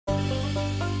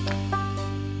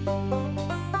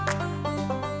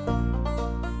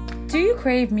Do you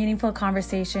crave meaningful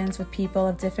conversations with people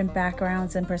of different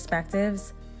backgrounds and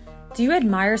perspectives? Do you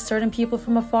admire certain people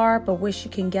from afar but wish you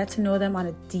can get to know them on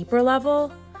a deeper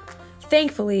level?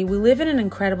 Thankfully, we live in an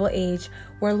incredible age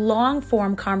where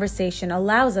long-form conversation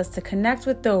allows us to connect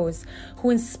with those who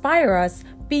inspire us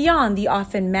beyond the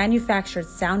often manufactured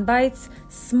sound bites,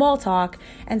 small talk,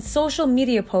 and social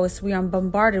media posts we are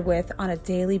bombarded with on a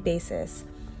daily basis.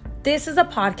 This is a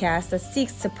podcast that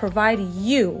seeks to provide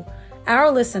you,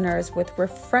 our listeners, with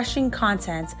refreshing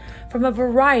content from a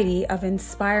variety of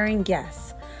inspiring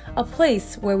guests, a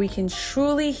place where we can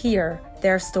truly hear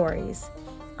their stories.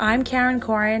 I'm Karen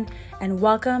Corin, and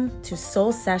welcome to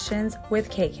Soul Sessions with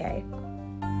KK.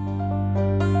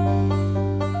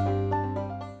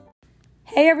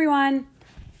 Hey everyone,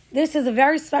 this is a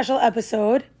very special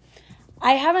episode.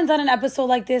 I haven't done an episode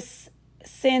like this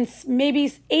since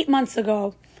maybe 8 months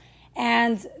ago.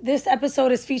 And this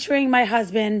episode is featuring my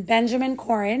husband, Benjamin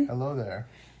Corin. Hello there.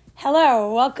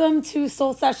 Hello. Welcome to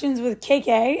Soul Sessions with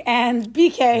KK and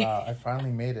BK. Wow, I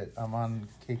finally made it. I'm on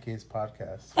KK's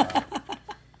podcast. Wow.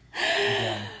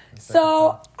 Again,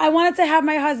 so I wanted to have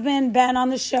my husband, Ben, on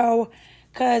the show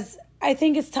because I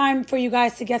think it's time for you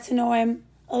guys to get to know him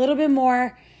a little bit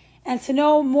more and to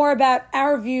know more about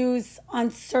our views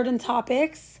on certain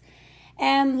topics.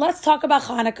 And let's talk about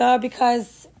Chanukah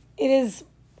because it is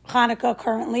Chanukah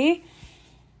currently.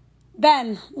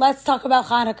 Ben, let's talk about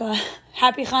Chanukah.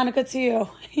 Happy Chanukah to you.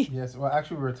 Yes, well,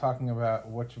 actually, we were talking about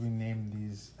what should we name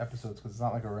these episodes because it's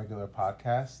not like a regular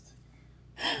podcast.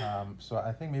 So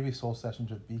I think maybe Soul Sessions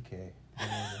with BK.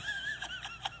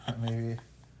 Maybe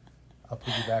I'll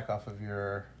piggyback off of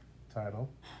your title.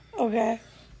 Okay.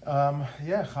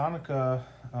 Yeah, Chanukah,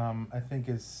 I think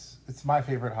it's my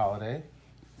favorite holiday.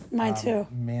 Mine too.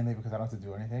 Mainly because I don't have to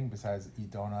do anything besides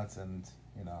eat donuts and,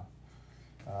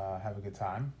 have a good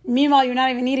time. Meanwhile, you're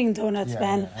not even eating donuts,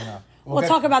 Ben. Yeah, I know. We'll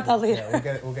talk about that later.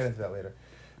 Yeah, we'll get into that later.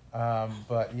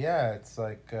 But yeah, it's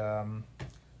like,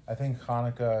 I think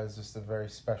Chanukah is just a very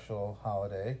special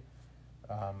holiday.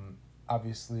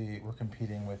 Obviously, we're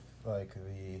competing with like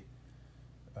the,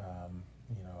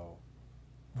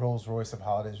 Rolls Royce of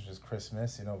holidays, which is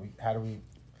Christmas. How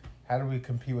do we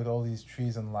compete with all these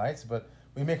trees and lights? But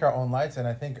we make our own lights, and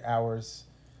I think ours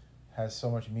has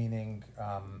so much meaning.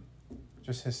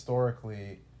 Just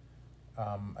historically,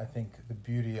 I think the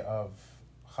beauty of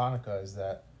Chanukah is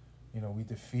that, we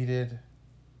defeated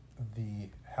the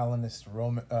Hellenist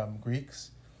Greeks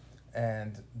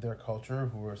and their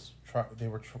culture,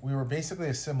 we were basically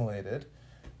assimilated,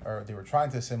 or they were trying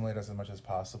to assimilate us as much as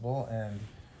possible, and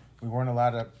we weren't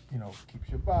allowed to, keep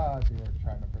Shabbat. They were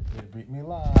trying to forbid Brit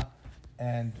Milah,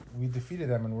 and we defeated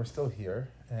them, and we're still here.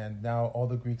 And now all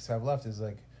the Greeks have left is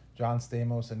like John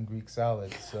Stamos and Greek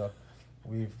salad. So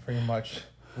we've pretty much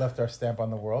left our stamp on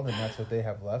the world, and that's what they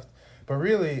have left. But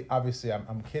really, obviously,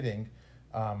 I'm kidding.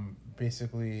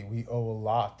 Basically, we owe a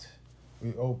lot.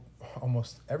 We owe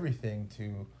almost everything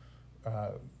to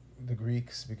the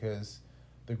Greeks because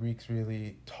the Greeks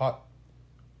really taught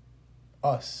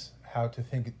us how to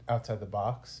think outside the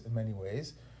box in many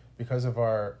ways because of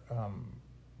our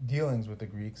dealings with the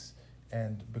Greeks,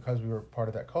 and because we were part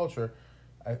of that culture.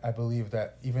 I believe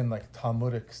that even like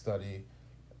Talmudic study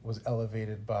was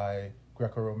elevated by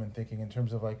Greco-Roman thinking in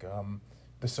terms of like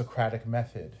the Socratic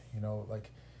method, like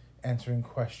answering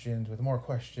questions with more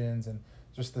questions, and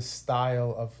just the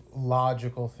style of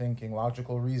logical thinking,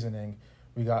 logical reasoning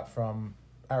we got from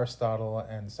Aristotle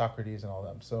and Socrates and all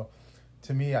them. So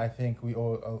to me, I think we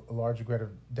owe a large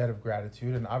debt of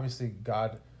gratitude, and obviously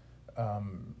God...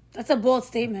 That's a bold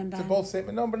statement, Ben. It's a bold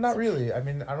statement. No, but not really. I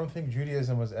mean, I don't think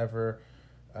Judaism was ever,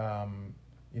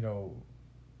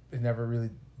 it never really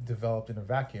developed in a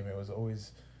vacuum. It was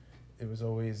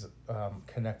always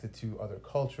connected to other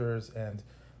cultures. And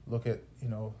look at,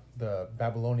 the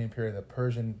Babylonian period, the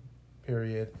Persian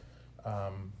period.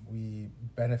 We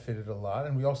benefited a lot,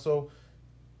 and we also,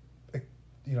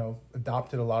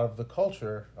 adopted a lot of the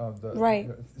culture of the. Right.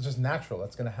 It's just natural.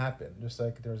 That's going to happen. Just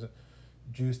like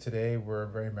Jews today were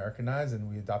very Americanized, and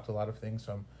we adopt a lot of things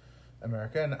from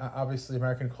America. And obviously,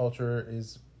 American culture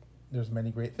there's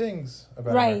many great things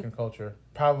about right. American culture.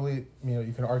 Probably,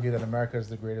 you can argue that America is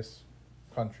the greatest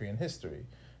country in history.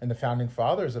 And the founding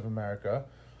fathers of America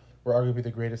were arguably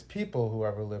the greatest people who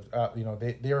ever lived.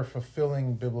 They were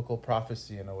fulfilling biblical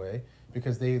prophecy in a way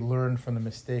because they learned from the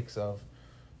mistakes of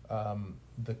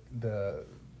the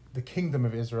kingdom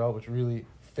of Israel, which really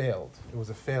failed. It was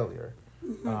a failure.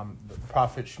 Mm-hmm. The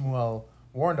prophet Shmuel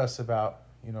warned us about,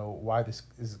 why this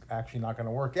is actually not going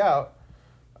to work out.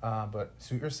 But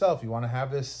suit yourself. You want to have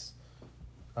this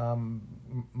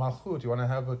malchut, you want to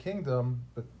have a kingdom,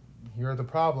 but here are the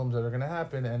problems that are going to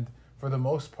happen. And for the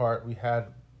most part, we had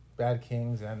bad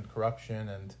kings and corruption,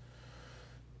 and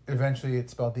eventually it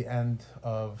spelled the end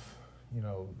of,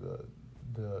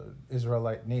 the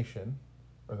Israelite nation,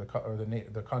 or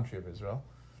the country of Israel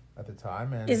at the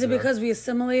time. And is it because we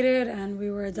assimilated and we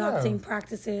were adopting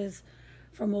practices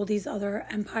from all these other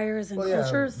empires and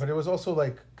cultures? But it was also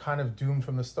like kind of doomed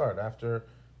from the start. After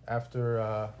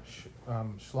Shlomo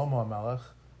HaMelech,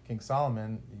 King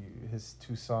Solomon, his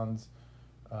two sons,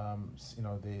 there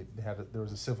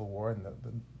was a civil war and the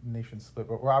nation split.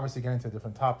 But we're obviously getting to a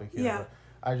different topic here. Yeah. But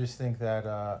I just think that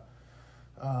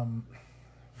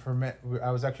for me,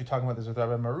 I was actually talking about this with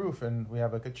Rabbi Maruf, and we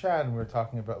have like a chat, and we were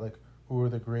talking about like who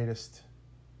was the greatest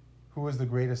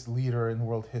leader in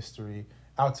world history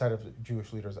outside of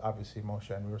Jewish leaders, obviously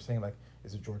Moshe. And we were saying, like,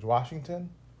 is it George Washington?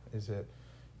 Is it,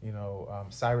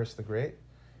 Cyrus the Great?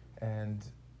 And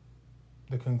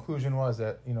the conclusion was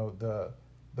that,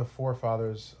 the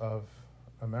forefathers of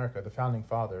America, the founding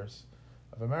fathers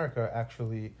of America,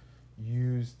 actually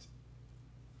used,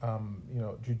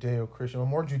 Judeo-Christian, or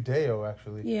more Judeo,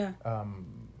 actually. Yeah.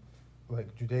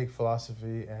 Like Judaic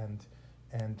philosophy and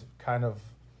kind of,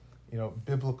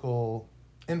 biblical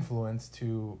influence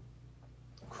to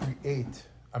create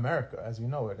America as we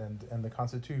know it, and the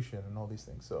Constitution and all these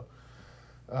things. So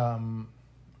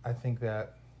I think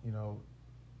that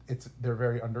they're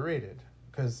very underrated,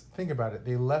 because think about it,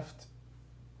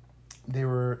 they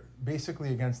were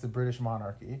basically against the British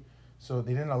monarchy, so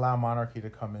they didn't allow monarchy to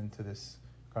come into this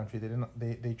country.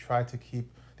 They tried to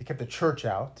kept the church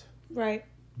out. Right.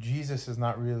 Jesus is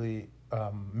not really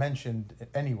mentioned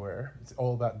anywhere. It's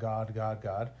all about God, God,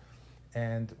 God.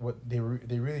 And what they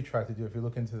really tried to do, if you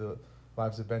look into the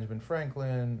lives of Benjamin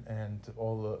Franklin and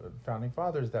all the founding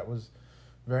fathers, that was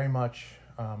very much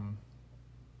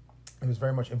it was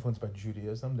very much influenced by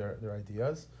Judaism, their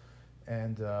ideas,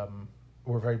 and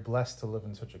we're very blessed to live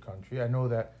in such a country. I know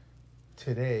that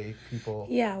today people.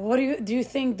 Yeah, what do you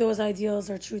think those ideals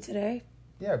are true today?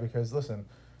 Yeah, because listen,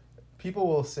 people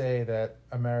will say that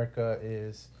America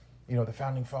is, the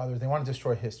founding fathers. They want to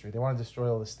destroy history. They want to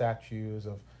destroy all the statues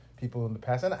of people in the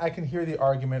past, and I can hear the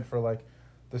argument for like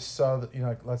let's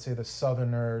say the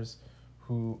Southerners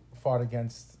who fought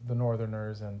against the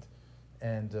Northerners, and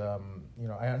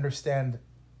I understand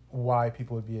why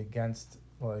people would be against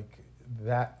like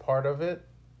that part of it,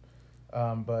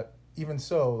 but even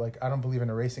so, like, I don't believe in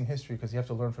erasing history, because you have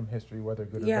to learn from history, whether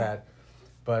good or bad.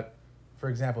 But for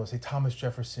example, say Thomas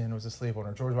Jefferson was a slave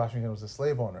owner, George Washington was a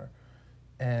slave owner,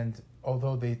 and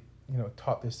although they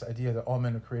taught this idea that all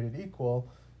men are created equal,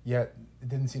 yet it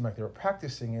didn't seem like they were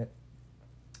practicing it.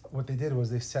 What they did was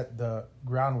they set the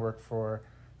groundwork for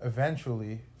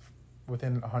eventually,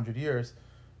 within 100 years,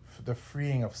 the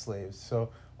freeing of slaves.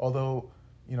 So although,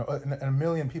 a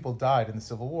million people died in the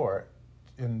Civil War,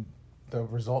 and the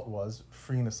result was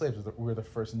freeing the slaves. We're the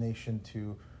first nation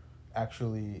to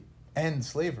actually end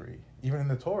slavery. Even in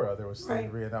the Torah, there was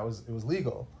slavery, and it was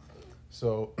legal.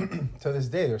 So to this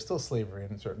day, there's still slavery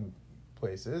in certain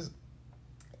places,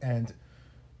 and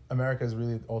America is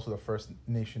really also the first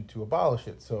nation to abolish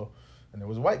it. So, and there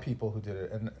was white people who did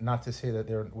it, and not to say that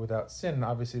they're without sin.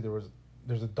 Obviously,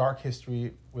 there's a dark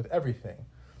history with everything.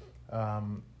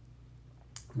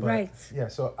 Right. Yeah.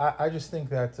 So I just think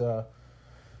that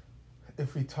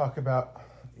if we talk about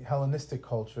Hellenistic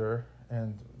culture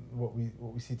and what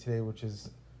we see today, which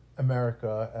is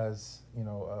America as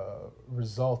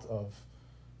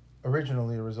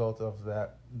originally a result of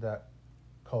that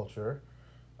culture.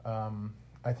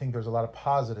 I think there's a lot of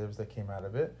positives that came out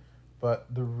of it,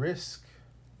 but the risk,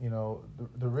 the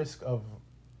risk of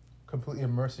completely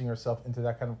immersing yourself into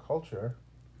that kind of culture,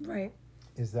 right,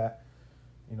 is that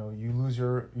you lose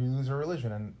your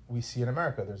religion. And we see in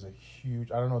America there's a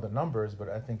huge, I don't know the numbers, but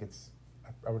I think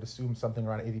I would assume something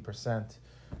around 80%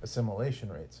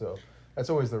 assimilation rate. So that's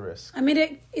always the risk. I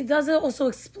mean, it does also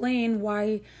explain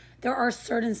why there are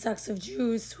certain sects of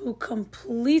Jews who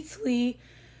completely,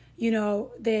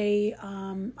 they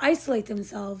isolate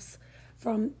themselves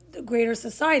from the greater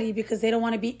society because they don't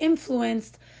want to be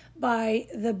influenced by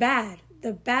the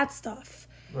bad stuff.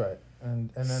 Right.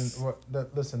 And then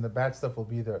listen, the bad stuff will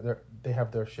be there. They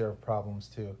have their share of problems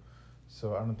too.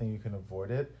 So I don't think you can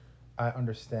avoid it. I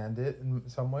understand it in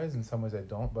some ways I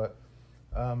don't, but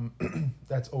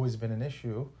that's always been an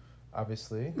issue,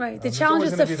 obviously. Right. The challenge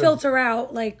is to filter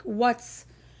out like what's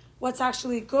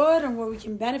actually good and what we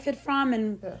can benefit from,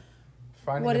 and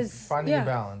finding a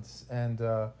balance. And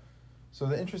so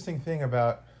the interesting thing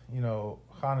about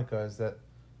Chanukah is that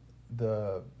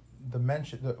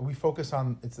we focus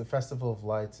on, it's the festival of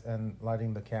lights and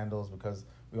lighting the candles because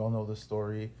we all know the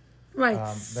story. Right.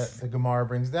 That the Gemara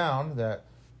brings down that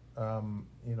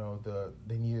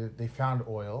they found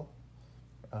oil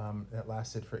that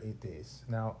lasted for 8 days.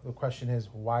 Now the question is,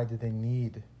 why did they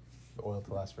need the oil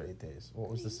to last for 8 days? What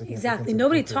was the significance? Exactly. Of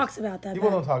Nobody decrease? talks about that. People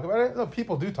don't talk about it. No,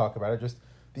 people do talk about it. Just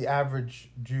the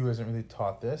average Jew isn't really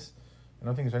taught this. I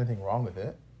don't think there's anything wrong with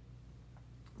it.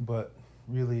 But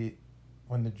really,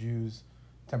 when the Jews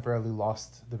temporarily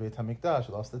lost the Beit HaMikdash,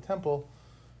 lost the temple,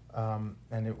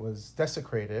 and it was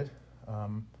desecrated,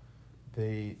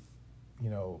 they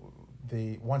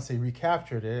once they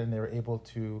recaptured it and they were able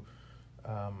to,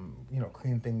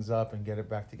 clean things up and get it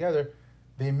back together,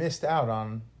 they missed out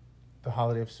on the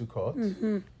holiday of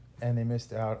Sukkot, and they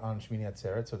missed out on Shmini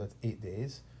Atzeret, so that's 8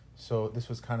 days. So this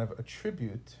was kind of a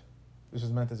tribute. This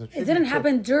was meant as a tribute. It didn't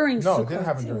happen during Sukkot. No, it didn't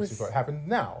happen during Sukkot. It happened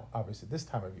now, obviously, this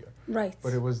time of year. Right.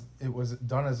 But it was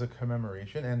done as a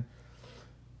commemoration,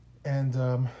 and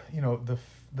the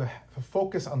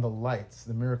focus on the lights,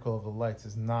 the miracle of the lights,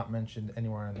 is not mentioned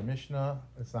anywhere in the Mishnah.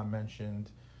 It's not mentioned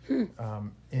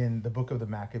in the book of the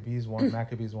Maccabees,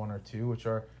 Maccabees 1 or 2, which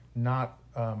are not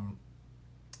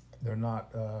they're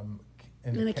not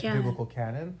in the biblical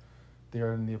canon. They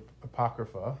are in the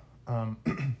Apocrypha.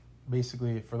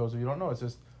 Basically, for those of you who don't know, it's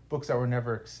just books that were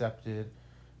never accepted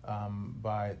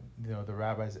by the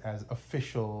rabbis as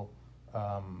official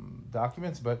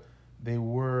documents, but they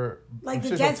were like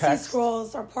the Dead Sea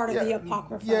Scrolls are part of the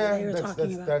Apocrypha. Yeah, that you're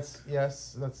talking about.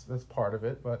 That's part of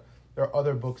it. But there are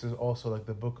other books as also, like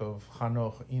the book of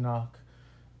Hanoch, Enoch.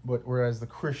 But whereas the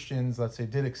Christians, let's say,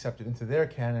 did accept it into their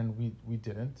canon, we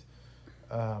didn't.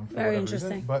 For Very interesting.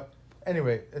 Reason. But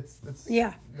anyway, it's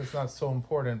not so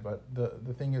important. But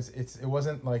the thing is, it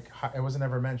wasn't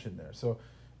ever mentioned there. So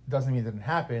it doesn't mean it didn't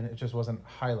happen. It just wasn't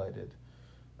highlighted.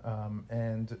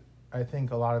 And I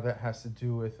think a lot of that has to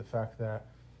do with the fact that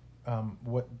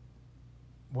what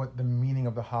the meaning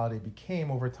of the holiday became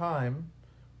over time,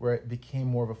 where it became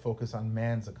more of a focus on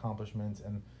man's accomplishments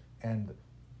and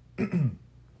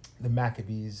the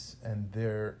Maccabees and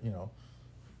their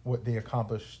what they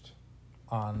accomplished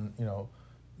on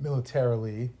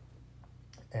militarily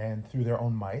and through their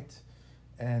own might,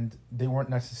 and they weren't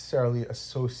necessarily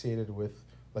associated with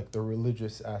like the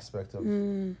religious aspect of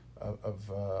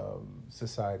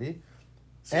society.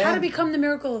 So how to become the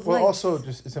miracle of light? Well, also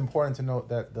just it's important to note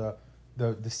that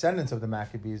the descendants of the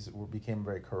Maccabees became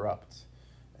very corrupt,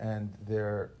 and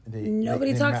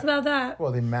nobody talks about that.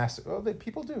 Well,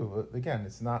 people do. Again,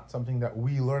 it's not something that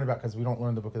we learn about because we don't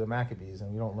learn the book of the Maccabees,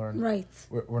 and we don't learn. Right.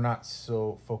 We're not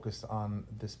so focused on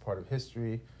this part of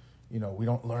history. We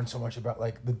don't learn so much about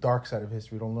like the dark side of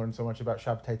history. We don't learn so much about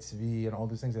Shabtai Tzvi and all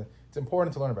these things. And it's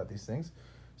important to learn about these things.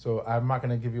 So I'm not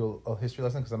going to give you a history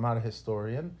lesson because I'm not a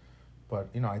historian, but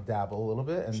I dabble a little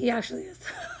bit. And he actually is.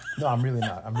 No, I'm really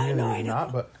not. I'm really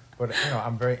not. But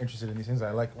I'm very interested in these things.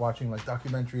 I like watching like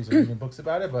documentaries or reading books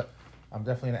about it. But I'm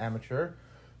definitely an amateur.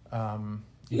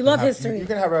 You love history. You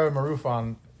can have Rabbi Maruf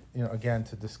on, again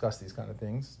to discuss these kind of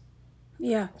things.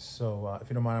 Yeah. So if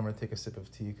you don't mind, I'm going to take a sip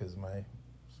of tea because my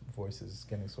voice is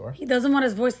getting sore. He doesn't want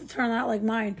his voice to turn out like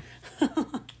mine.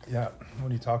 Yeah,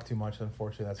 when you talk too much,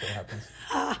 unfortunately, that's what happens.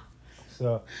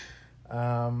 So,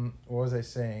 what was I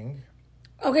saying?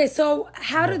 Okay, so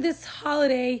how did this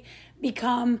holiday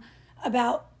become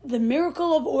about the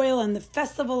miracle of oil and the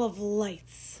festival of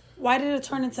lights? Why did it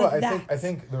turn into that? I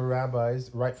think the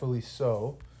rabbis, rightfully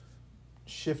so,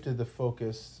 shifted the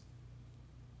focus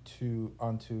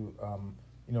onto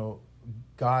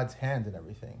God's hand in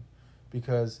everything,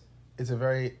 because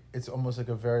it's almost like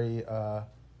a very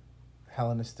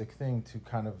Hellenistic thing to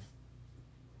kind of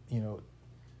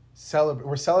celebrate.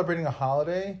 We're celebrating a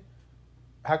holiday.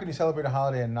 How can you celebrate a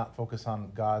holiday and not focus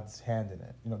on God's hand in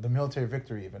it? The military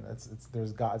victory, even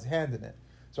there's God's hand in it.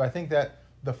 So I think that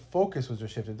the focus was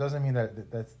just shifted. It doesn't mean that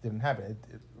didn't happen.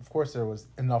 Of course, there was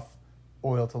enough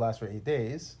oil to last for 8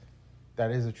 days.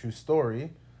 That is a true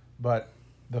story, but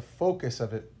the focus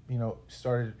of it,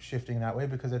 started shifting that way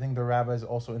because I think the rabbis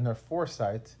also, in their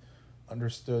foresight,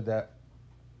 understood that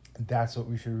that's what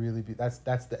we should really be. That's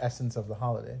the essence of the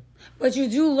holiday. But you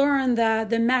do learn that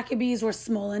the Maccabees were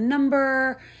small in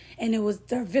number, and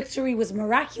their victory was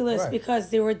miraculous because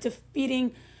they were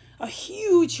defeating a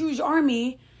huge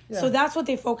army. Yeah. So that's what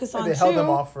they focused on. They held them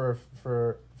off for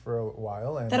a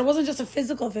while, and that it wasn't just a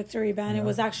physical victory, Ben. It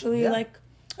was actually like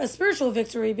a spiritual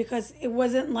victory because it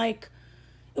wasn't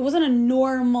a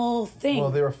normal thing.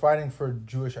 Well, they were fighting for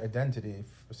Jewish identity,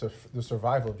 so the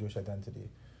survival of Jewish identity.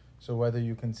 So whether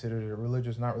you considered it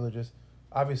religious, not religious,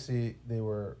 obviously they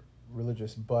were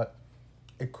religious, but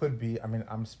it could be,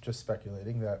 I'm just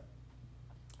speculating that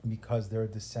because their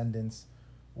descendants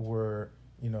were,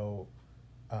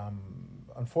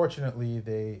 unfortunately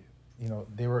they,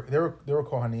 they were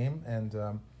Kohanim,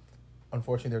 and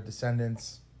unfortunately their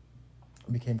descendants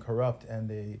became corrupt, and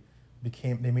they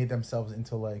made themselves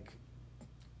into like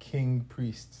king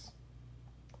priests.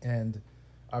 And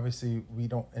obviously we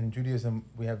don't, in Judaism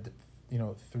we have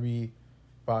 3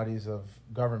 bodies of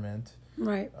government,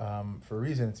 right? For a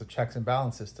reason. It's a checks and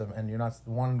balance system, and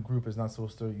one group is not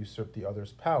supposed to usurp the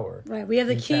other's power. Right. We have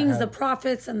the kings, the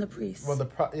prophets, and the priests. Well,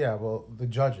 the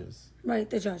judges. Right,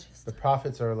 the judges. The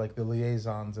prophets are like the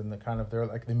liaisons, and they're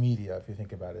like the media, if you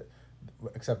think about it,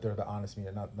 except they're the honest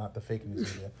media, not the fake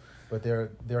news media, but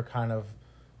they're kind of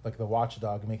like the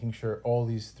watchdog, making sure all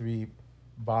these 3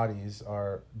 bodies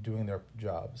are doing their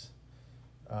jobs.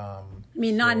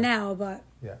 Not now, but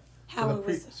yeah. How it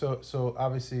was. So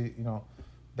obviously,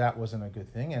 that wasn't a good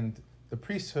thing, and the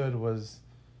priesthood was,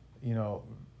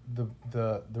 the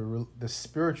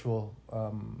spiritual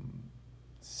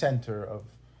center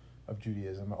of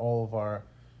Judaism. All of our,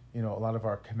 a lot of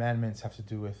our commandments have to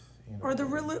do with, or the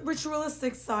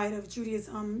ritualistic side of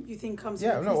Judaism. You think comes?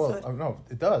 Yeah, from the priesthood? no,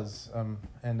 it does,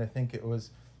 and I think it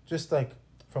was just like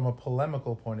from a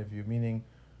polemical point of view, meaning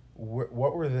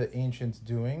what were the ancients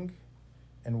doing,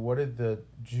 and what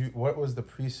was the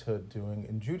priesthood doing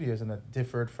in Judaism that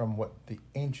differed from what the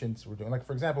ancients were doing? Like,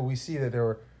 for example, we see that there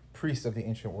were priests of the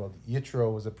ancient world.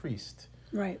 Yitro was a priest,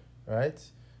 right?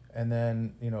 And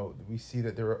then we see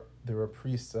that there were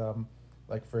priests,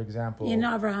 like, for example, in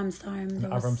Abraham's time,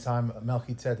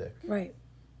 Melchizedek, right?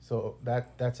 So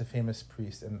that's a famous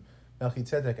priest, and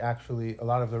Melchizedek, actually, a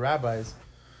lot of the rabbis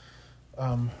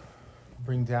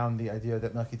bring down the idea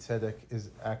that Melchizedek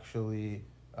is actually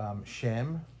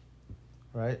Shem,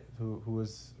 right? Who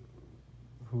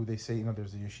they say,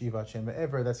 there's a yeshiva Shem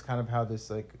Ever. That's kind of how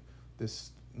this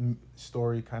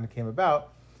story kind of came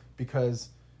about, because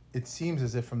it seems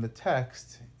as if from the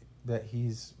text that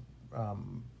he's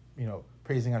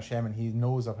praising Hashem and he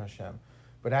knows of Hashem,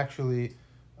 but actually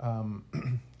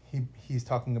he's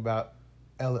talking about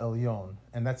El Elyon,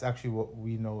 and that's actually what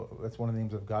we know. That's one of the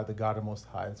names of God, the God of Most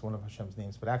High. It's one of Hashem's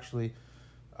names, but actually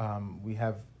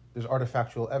there's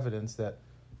artifactual evidence that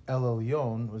El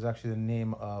Elyon was actually the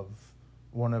name of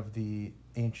one of the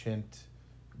ancient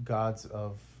gods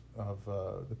of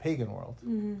the pagan world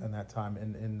in that time,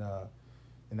 in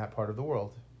that part of the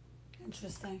world.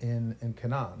 Interesting. In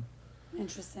Canaan.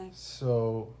 Interesting.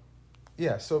 So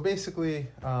basically,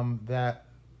 that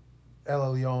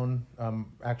El Elyon,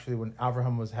 actually, when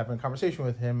Abraham was having a conversation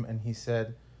with him, and he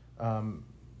said,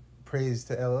 praise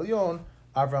to El Elyon,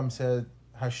 Abraham said,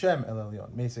 Hashem El Elyon.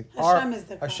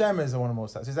 Hashem is the one of the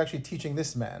Most High. So he's actually teaching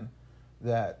this man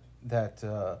that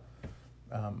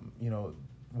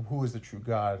who is the true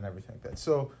God and everything like that.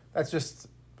 So that's just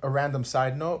a random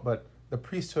side note, but the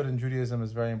priesthood in Judaism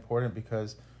is very important,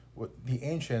 because the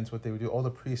ancients, what they would do, all the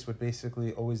priests would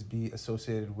basically always be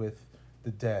associated with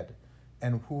the dead.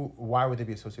 And why would they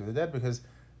be associated with the dead? Because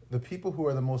the people who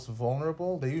are the most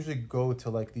vulnerable, they usually go to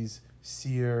like these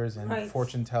seers and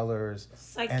fortune tellers,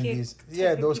 psychic,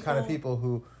 and those kind of people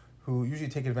who usually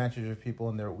take advantage of people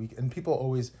in their weak. And people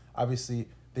always, obviously,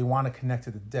 they want to connect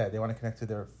to the dead. They want to connect to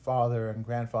their father and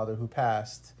grandfather who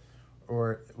passed,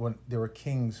 or when there were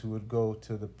kings who would go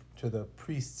to the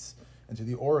priests and to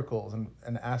the oracles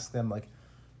and ask them, like,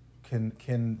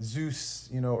 can Zeus,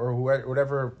 or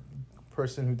whatever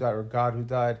person who died, or God who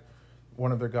died,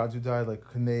 one of their gods who died, like,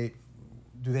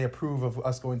 do they approve of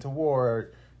us going to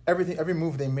war? Every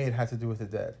move they made had to do with the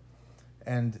dead.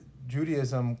 And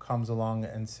Judaism comes along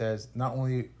and says, not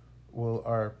only will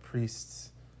our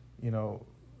priests,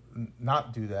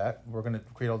 not do that, we're going to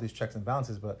create all these checks and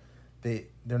balances, but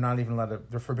they're not even allowed to,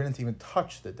 they're forbidden to even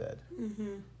touch the dead.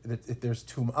 Mm-hmm. If there's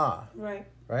tum'ah.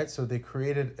 Right? So they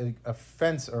created a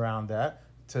fence around that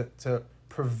to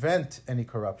prevent any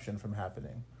corruption from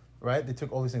happening. Right? They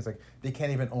took all these things, like they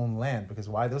can't even own land, because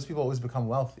why? Those people always become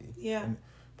wealthy. Yeah.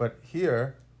 But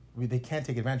here, they can't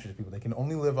take advantage of people. They can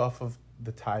only live off of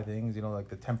the tithings, like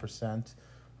the 10%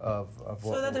 of what.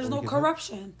 So that there's no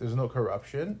corruption. There's no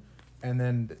corruption. And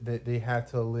then they had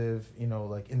to live,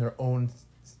 like in their own,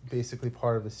 basically,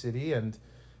 part of the city, and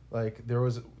like there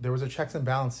was a checks and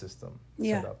balance system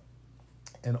set up.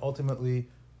 And ultimately,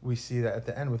 we see that at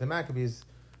the end with the Maccabees,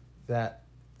 that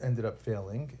ended up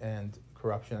failing, and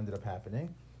corruption ended up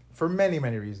happening for many,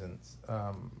 many reasons.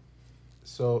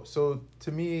 So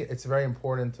to me, it's very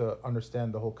important to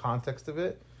understand the whole context of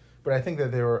it. But I think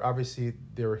that they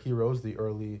were heroes, the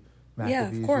early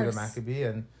Maccabees, Judah Maccabee,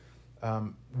 and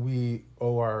we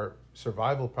owe our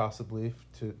survival possibly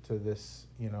to this,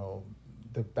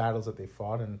 the battles that they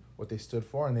fought and what they stood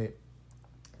for, and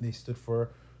they stood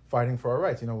for fighting for our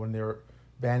rights. When they were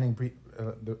banning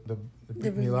the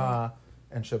Brit Milah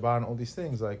and Shabbat and all these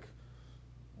things, like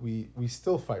we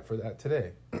still fight for that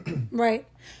today. Right.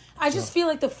 I just feel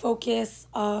like the focus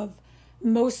of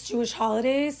most Jewish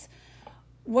holidays,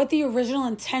 what the original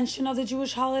intention of the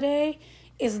Jewish holiday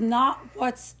is not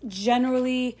what's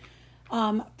generally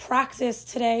practiced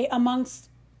today amongst,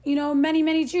 many,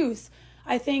 many Jews.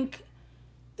 I think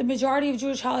the majority of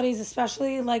Jewish holidays,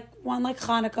 especially like one like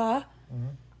Chanukah,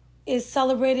 is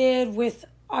celebrated with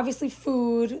obviously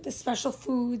food, the special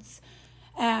foods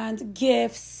and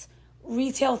gifts,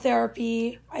 retail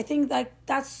therapy. I think like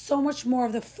that's so much more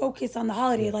of the focus on the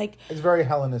holiday. Yeah. Like It's very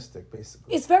Hellenistic,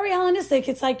 basically. it's very Hellenistic.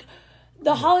 It's like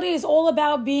the holiday is all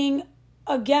about being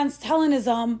against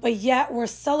Hellenism, but yet we're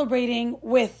celebrating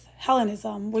with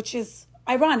Hellenism, which is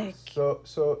ironic.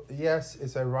 So yes,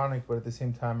 it's ironic, but at the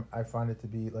same time, I find it to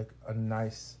be like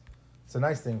it's a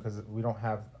nice thing because we don't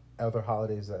have other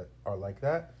holidays that are like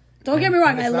that. Don't get me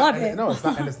wrong, I love it. No, it's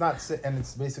not, and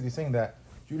it's basically saying that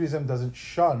Judaism doesn't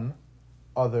shun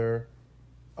other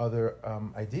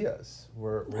ideas.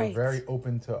 We're very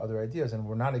open to other ideas, and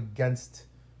we're not against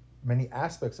many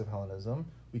aspects of Hellenism.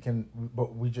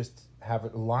 But we just have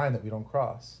a line that we don't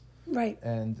cross. Right.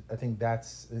 And I think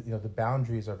that's, the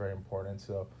boundaries are very important.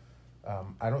 So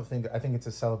I think it's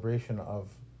a celebration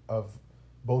of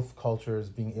both cultures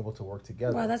being able to work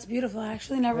together. Wow, that's beautiful. I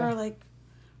actually never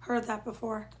heard that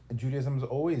before. Judaism has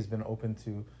always been open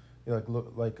to,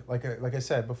 like I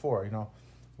said before,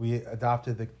 we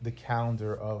adopted the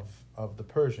calendar of the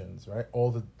Persians, right?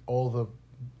 All the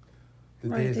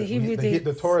days. The Hebrew dates.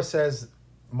 The Torah says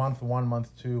month 1,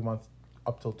 month 2, month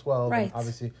up till 12. Right. And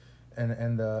obviously,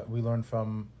 and we learned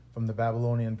from the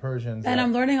Babylonian Persians. And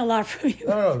I'm learning a lot from you.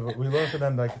 No, but we learned from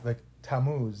them like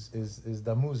Tammuz is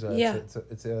Damuza. Yeah.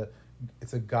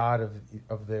 It's a god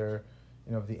of their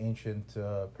of the ancient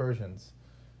Persians.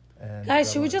 And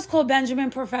guys, should we just call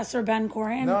Benjamin Professor Ben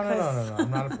Corin? No.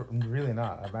 I'm not. I'm really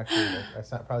not. I'm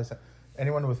actually.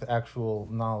 Anyone with actual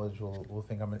knowledge will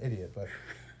think I'm an idiot. But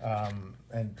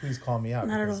and please call me out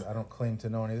because I don't claim to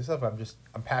know any of this stuff.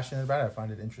 I'm passionate about it. I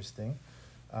find it interesting.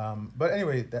 But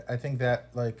anyway, I think that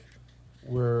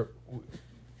we're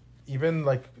even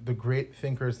like the great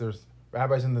thinkers. There's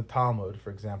rabbis in the Talmud,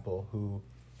 for example, who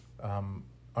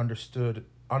understood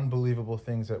unbelievable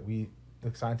things that the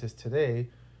scientists today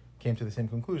came to the same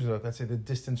conclusion. Like, let's say the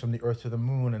distance from the Earth to the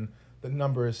Moon, and the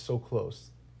number is so close.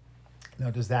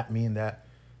 Now, does that mean that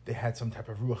they had some type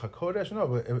of Ruach HaKodesh? No,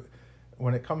 but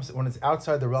when it's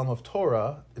outside the realm of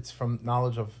Torah, it's from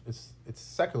knowledge of it's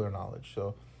secular knowledge.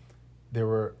 So there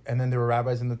were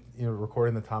rabbis in the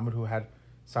recording the Talmud who had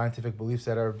scientific beliefs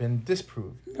that have been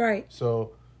disproved. Right.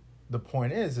 So the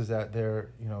point is that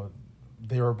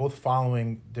they were both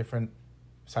following different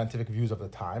scientific views of the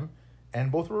time. And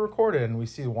both were recorded, and we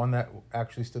see one that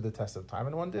actually stood the test of time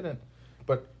and one didn't.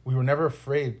 But we were never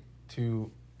afraid to,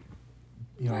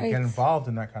 get involved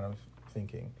in that kind of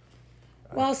thinking.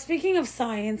 Well, speaking of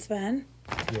science, Ben,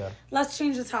 let's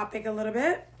change the topic a little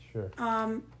bit. Sure.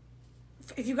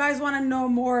 If you guys want to know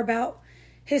more about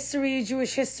history,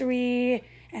 Jewish history,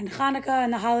 and Hanukkah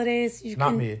and the holidays, you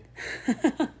Not can... me.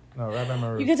 No, Rabbi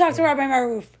Maruf. You can talk to Rabbi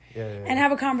Maruf and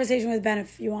have a conversation with Ben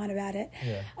if you want about it.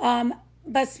 Yeah.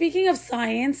 But speaking of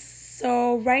science,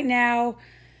 so right now,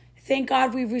 thank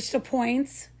God we've reached a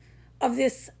point of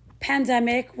this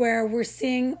pandemic where we're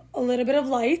seeing a little bit of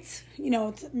light.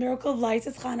 It's a miracle of light.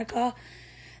 It's Hanukkah.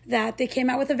 That they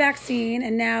came out with a vaccine,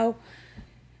 and now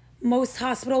most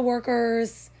hospital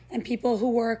workers and people who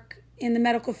work in the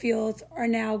medical field are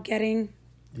now getting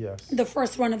the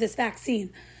first run of this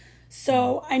vaccine.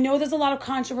 So I know there's a lot of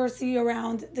controversy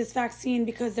around this vaccine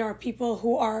because there are people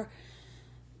who are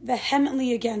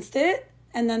vehemently against it,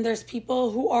 and then there's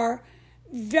people who are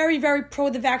very, very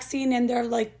pro the vaccine, and they're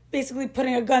like basically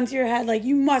putting a gun to your head, like,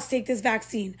 you must take this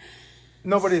vaccine.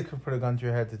 Nobody could put a gun to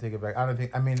your head to take it back.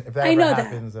 If that ever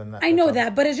happens, then I know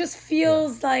that, but it just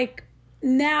feels like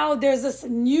now there's this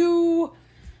new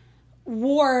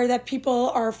war that people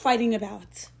are fighting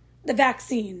about, the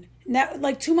vaccine. Now,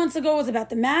 2 months ago it was about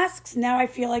the masks. Now I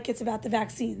feel like it's about the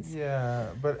vaccines.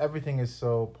 Yeah, but everything is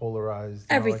so polarized.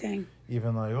 Everything.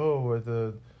 Even were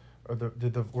the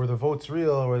votes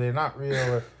real or were they not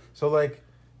real?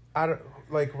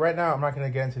 Right now I'm not going to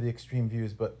get into the extreme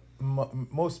views, but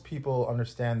most people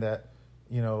understand that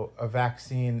a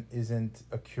vaccine isn't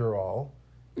a cure-all.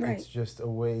 Right. It's just a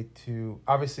way to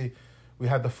obviously. We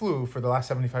had the flu for the last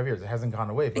 75 years. It hasn't gone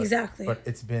away. Exactly. But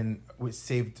it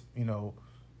saved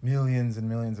millions and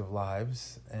millions of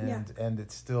lives, and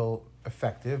it's still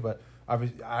effective. But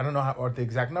obviously, I don't know what the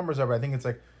exact numbers are, but I think it's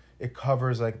it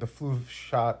covers the flu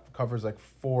shot covers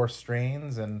 4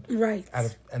 strains, and right.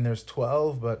 and there's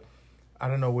 12. But I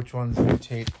don't know which ones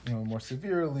mutate, more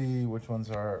severely, which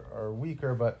ones are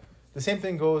weaker, but the same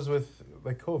thing goes with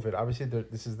like COVID. Obviously,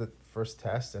 this is the first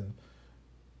test, and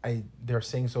they're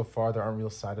saying so far there aren't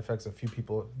real side effects. A few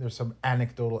people, there's some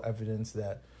anecdotal evidence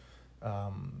that,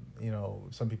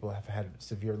 some people have had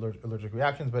severe allergic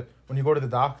reactions. But when you go to the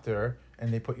doctor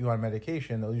and they put you on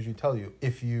medication, they'll usually tell you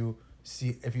if you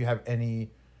have any,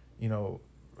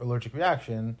 allergic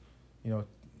reaction,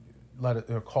 let it,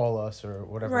 or call us or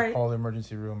whatever, right. Call the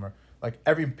emergency room, or like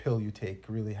every pill you take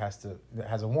really has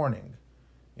a warning,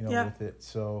 with it.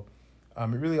 So it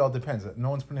really all depends. No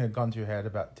one's putting a gun to your head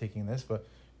about taking this, but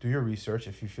do your research.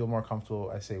 If you feel more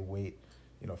comfortable, I say wait,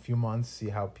 a few months, see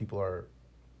how people are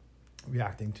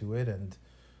reacting to it. And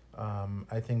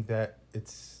I think that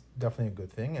it's definitely a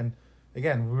good thing. And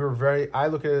again, I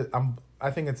look at it,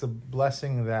 I think it's a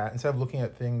blessing that instead of looking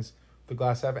at things, the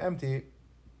glass half empty,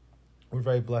 we're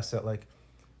very blessed that, like,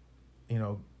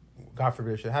 God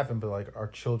forbid it should happen, but like our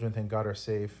children, thank God, are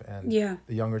safe, and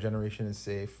the younger generation is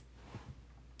safe.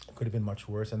 It could have been much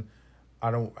worse, and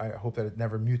I hope that it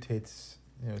never mutates,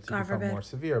 to God become forbid. more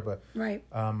severe. But right.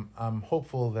 I'm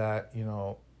hopeful that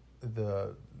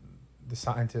the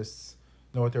scientists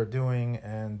know what they're doing,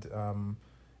 and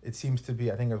it seems to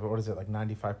be, I think, what is it, like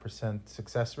 95%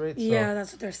 success rate? So yeah,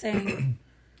 that's what they're saying.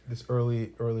 This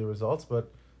early results,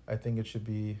 but I think it should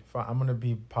be fine. I'm going to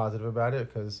be positive about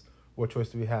it, because what choice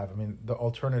do we have? I mean, the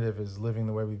alternative is living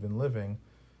the way we've been living,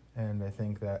 and I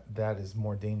think that is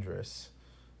more dangerous.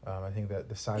 I think that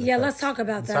the side effects... Yeah, let's talk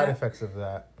about that. Side effects of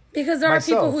that. Because there are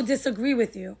people who disagree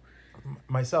with you.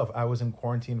 Myself, I was in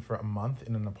quarantine for a month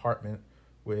in an apartment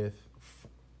with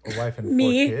a wife and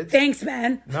 4 kids. Thanks,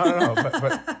 man. No,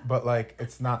 but like,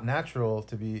 it's not natural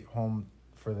to be home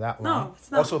for that long. No,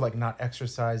 it's not. Also, like, not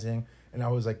exercising, and I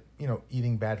was like,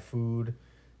 eating bad food,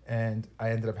 and I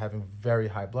ended up having very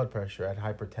high blood pressure. I had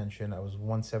hypertension. I was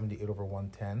 178 over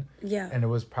 110. Yeah. And it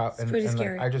was pretty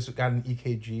scary. Like, I just got an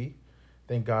EKG.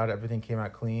 Thank God everything came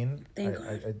out clean. Thank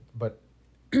God. But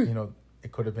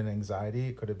it could have been anxiety.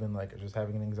 It could have been like just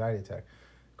having an anxiety attack.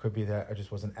 It could be that I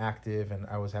just wasn't active and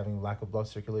I was having lack of blood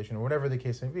circulation, or whatever the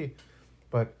case may be.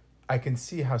 But I can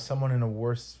see how someone in a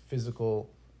worse physical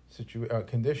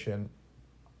condition,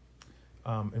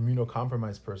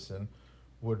 immunocompromised person,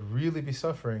 would really be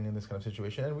suffering in this kind of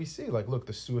situation. And we see, like, look,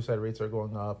 the suicide rates are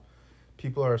going up.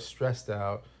 People are stressed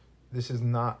out. This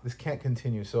can't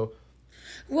continue. So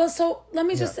let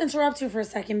me just interrupt you for a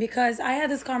second, because I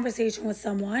had this conversation with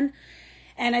someone,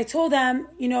 and I told them,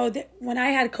 that when I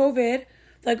had COVID,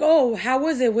 like, oh, how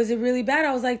was it? Was it really bad?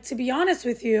 I was like, to be honest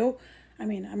with you, I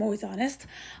mean, I'm always honest.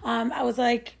 I was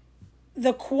like,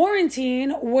 the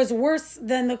quarantine was worse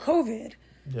than the COVID.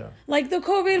 Yeah. Like, the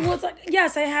COVID was like,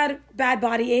 yes, I had bad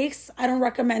body aches. I don't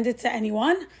recommend it to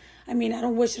anyone. I mean, I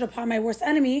don't wish it upon my worst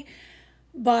enemy.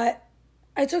 But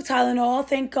I took Tylenol,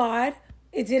 thank God.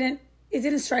 It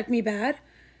didn't strike me bad.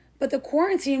 But the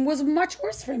quarantine was much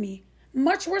worse for me.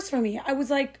 Much worse for me. I was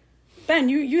like, Ben,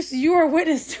 you are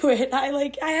witness to it. I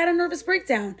had a nervous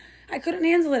breakdown. I couldn't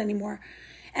handle it anymore.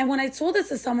 And when I told this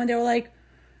to someone, they were like,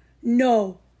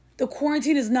 no, the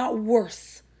quarantine is not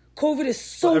worse. COVID is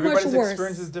so much worse. Everybody's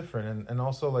experience is different. And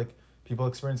also, like, people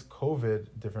experience COVID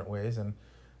different ways. And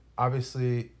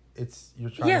obviously, you're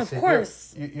trying to save... Of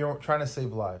course. You're trying to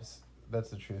save lives. That's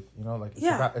the truth.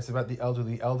 It's about the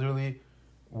elderly. Elderly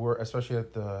were, especially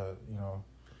at the,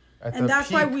 at and the that's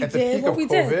peak, why we at the did peak what of we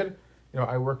COVID, did.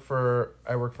 I work for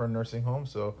a nursing home,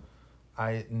 so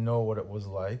I know what it was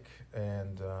like,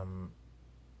 and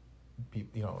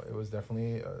it was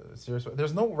definitely serious.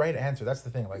 There's no right answer. That's the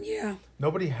thing. Like,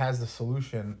 nobody has the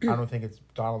solution. I don't think it's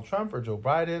Donald Trump or Joe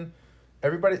Biden.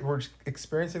 We're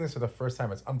experiencing this for the first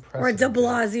time. It's unprecedented. Or de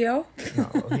Blasio. No,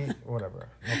 whatever.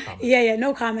 No comment. Yeah,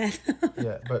 no comment.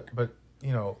 Yeah, but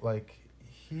like,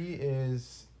 he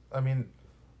is. I mean,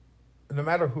 no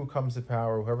matter who comes to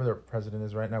power, whoever the president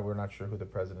is right now, we're not sure who the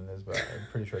president is, but I'm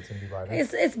pretty sure it's going to be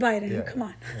Biden. It's Biden. Yeah, come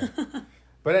on. Yeah.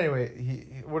 But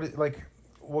anyway,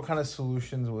 what kind of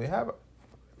solutions will he have?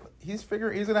 He's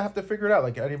going to have to figure it out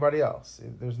like anybody else.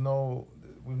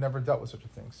 We've never dealt with such a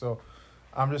thing. So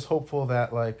I'm just hopeful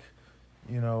that, like,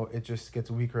 it just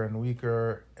gets weaker and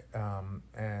weaker.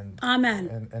 And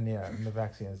Amen. And the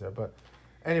vaccine is there. But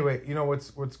anyway,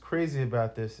 what's crazy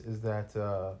about this is that,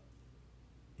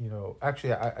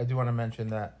 actually, I do want to mention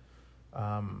that,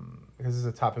 because this is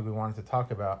a topic we wanted to talk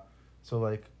about. So,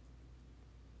 like,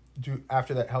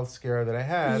 after that health scare that I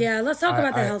had. Yeah, let's talk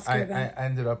about the health scare. I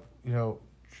ended up,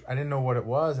 I didn't know what it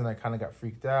was, and I kind of got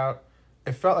freaked out.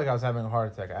 It felt like I was having a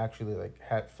heart attack. I actually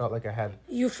felt like I had.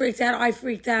 You freaked out. I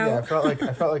freaked out. Yeah,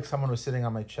 I felt like someone was sitting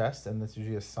on my chest, and that's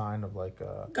usually a sign of, like.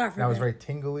 God forbid. And I was very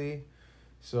tingly,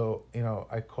 So, you know,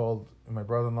 I called my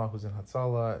brother-in-law who's in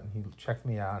Hatzalah, and he checked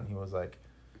me out, and he was like,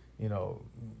 you know,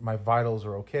 my vitals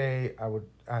are okay. I would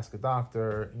ask a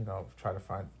doctor, you know, try to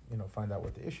find out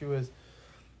what the issue is.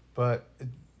 But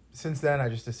since then, I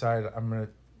just decided I'm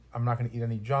not gonna eat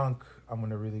any junk. I'm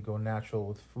gonna really go natural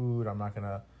with food. I'm not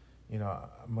gonna, you know,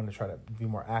 I'm gonna try to be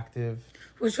more active.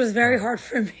 Which was very hard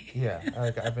for me. Yeah,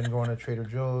 like I've been going to Trader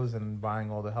Joe's and buying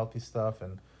all the healthy stuff,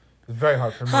 and it's very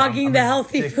hard for me. Hogging the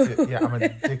healthy food. Yeah, I'm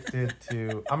addicted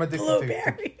to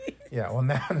blueberry. Yeah, well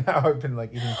now I've been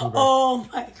like eating blueberries. Oh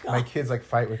my God. My kids like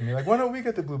fight with me, like, why don't we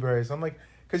get the blueberries? I'm like,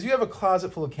 because you have a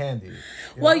closet full of candy.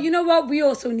 You know what? We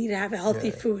also need to have a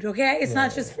healthy food, okay? It's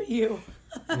not just for you.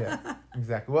 Yeah,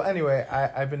 exactly. Well, anyway,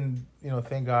 I've been, you know,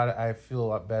 thank God I feel a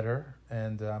lot better.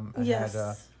 And I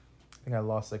think I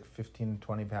lost like 15,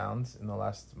 20 pounds in the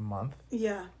last month.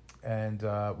 Yeah. And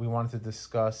we wanted to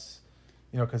discuss,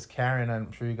 you know, because Karen,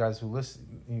 I'm sure you guys who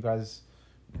listen, you guys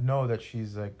know that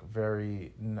she's like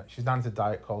she's not into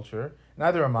diet culture.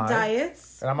 Neither am I.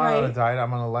 Diets. And I'm not on a diet.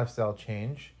 I'm on a lifestyle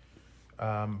change.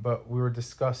 But we were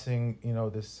discussing, you know,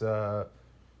 this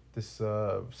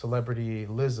celebrity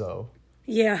Lizzo.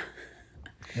 Yeah.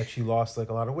 That she lost like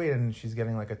a lot of weight and she's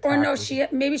getting like attacked. Or no,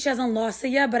 maybe she hasn't lost it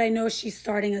yet, but I know she's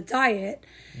starting a diet.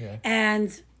 Yeah.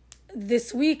 And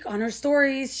this week on her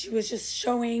stories, she was just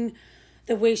showing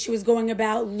the way she was going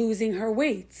about losing her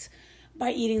weight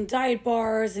by eating diet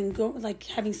bars and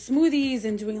having smoothies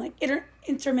and doing like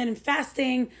intermittent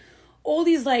fasting, all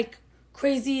these like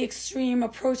crazy extreme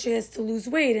approaches to lose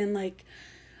weight. And like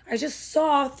I just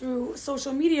saw through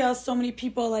social media so many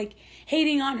people like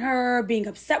hating on her, being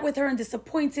upset with her and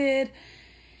disappointed,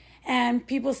 and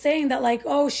people saying that like,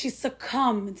 oh, she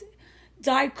succumbed.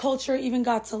 Diet culture even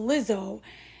got to Lizzo.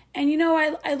 And you know,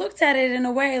 I looked at it in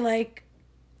a way like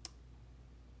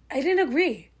I didn't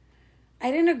agree. I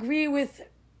didn't agree with,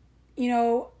 you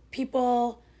know,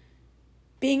 people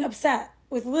being upset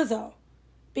with Lizzo,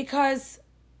 because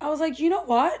I was like, you know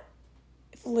what?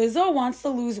 If Lizzo wants to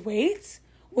lose weight,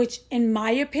 which in my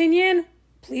opinion,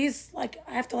 please, like,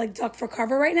 I have to like duck for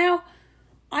cover right now,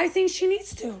 I think she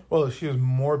needs to. Well, she was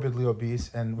morbidly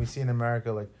obese, and we see in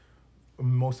America, like,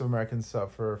 most of Americans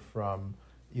suffer from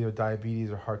either diabetes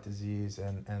or heart disease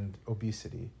and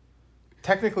obesity.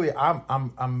 Technically,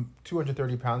 I'm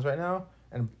 230 pounds right now,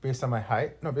 and based on my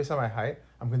height,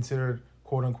 I'm considered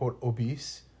quote unquote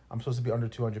obese. I'm supposed to be under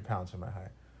 200 pounds for my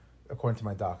height, according to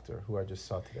my doctor, who I just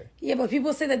saw today. Yeah, but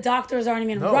people say that doctors aren't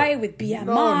even right with BMI.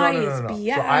 No. It's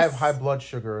BS. So I have high blood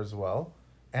sugar as well,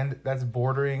 and that's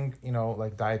bordering, you know,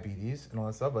 like diabetes and all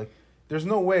that stuff. Like, there's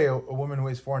no way a woman who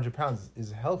weighs 400 pounds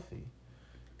is healthy.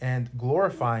 And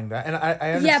glorifying that, and I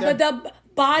understand. Yeah, but the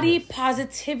body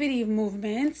positivity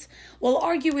movement will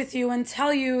argue with you and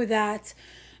tell you that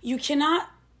you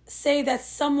cannot say that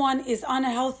someone is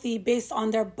unhealthy based on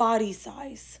their body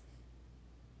size.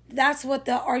 That's what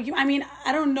the argument. I mean,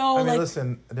 I don't know. I mean,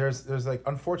 listen. There's like,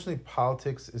 unfortunately,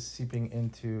 politics is seeping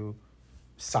into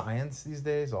science these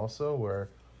days. Also,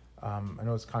 where I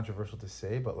know it's controversial to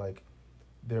say, but like,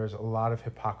 there's a lot of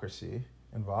hypocrisy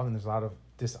involved, and there's a lot of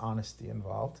dishonesty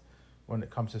involved when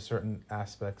it comes to certain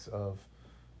aspects of,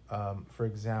 for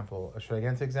example, should I get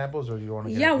into examples, or do you want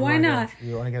to? Why not?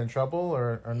 You want to get in trouble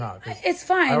or not? It's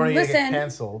fine. Listen, get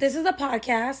canceled. This is a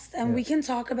podcast, and we can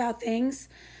talk about things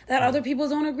that other people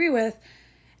don't agree with.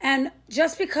 And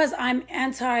just because I'm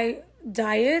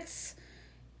anti-diets,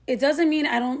 it doesn't mean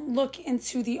I don't look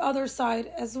into the other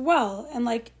side as well. And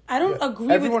like, I don't agree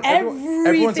with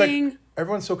everything.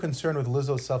 Everyone's so concerned with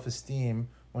Lizzo's self-esteem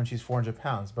when she's 400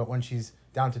 pounds, but when she's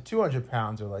down to 200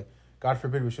 pounds, or like, God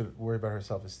forbid, we should worry about her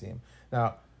self-esteem.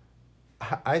 Now,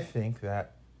 I think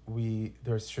that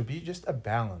there should be just a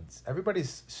balance.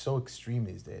 Everybody's so extreme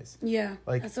these days. Yeah,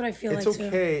 like, that's what I feel it's like too.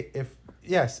 It's okay if,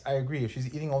 yes, I agree, if she's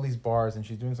eating all these bars and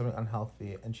she's doing something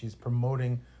unhealthy and she's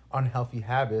promoting unhealthy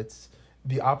habits,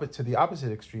 the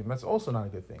opposite extreme, that's also not a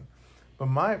good thing. But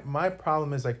my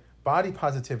problem is like body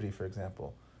positivity, for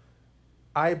example.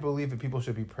 I believe that people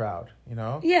should be proud, you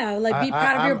know? Yeah, like be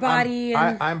proud of your body.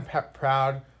 I'm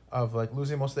proud of like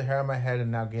losing most of the hair on my head and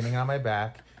now gaining on my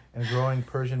back and growing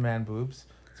Persian man boobs.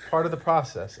 It's part of the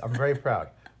process. I'm very proud.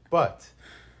 But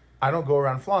I don't go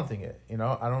around flaunting it, you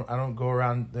know? I don't go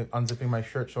around unzipping my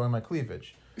shirt showing my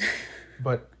cleavage.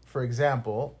 But for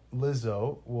example,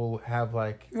 Lizzo will have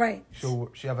like she'll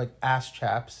have like ass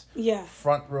chaps,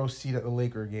 front row seat at the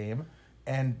Laker game.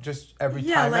 And just every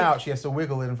time out, she has to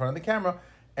wiggle it in front of the camera.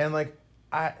 And like,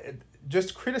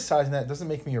 just criticizing that doesn't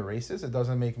make me a racist. It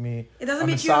doesn't make me a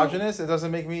misogynist. It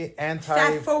doesn't make me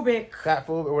fatphobic,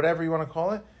 or whatever you want to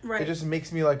call it. Right. It just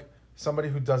makes me like somebody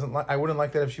who doesn't like. I wouldn't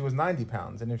like that if she was 90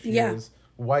 pounds, and if she was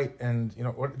white and,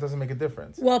 it doesn't make a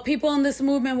difference. Well, people in this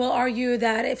movement will argue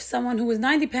that if someone who was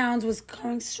 90 pounds was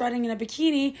coming strutting in a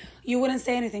bikini, you wouldn't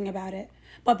say anything about it.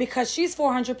 But because she's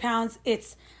 400 pounds,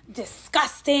 it's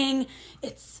disgusting.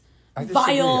 It's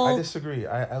vile. I disagree.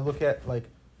 I look at, like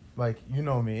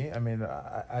me. I mean,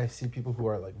 I see people who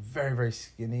are, like, very, very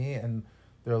skinny, and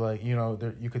they're, like,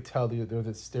 you could tell they're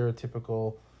the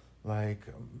stereotypical, like,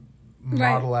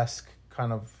 model-esque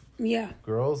kind of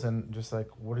girls, and just, like,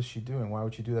 what is she doing? Why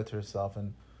would she do that to herself?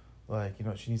 And, like,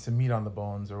 she needs some meat on the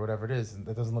bones or whatever it is, and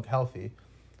that doesn't look healthy.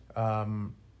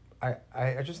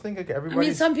 I just think, like, everybody. I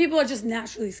mean, some people are just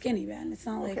naturally skinny, man. It's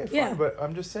not like fine, but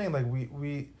I'm just saying, like,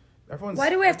 everyone's. Why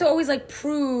do we have to always, like,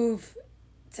 prove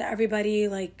to everybody,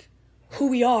 like, who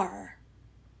we are?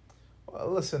 Well,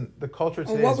 listen, the culture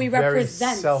today what is we very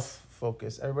represent.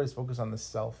 self-focused. Everybody's focused on the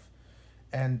self,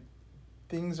 and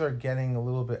things are getting a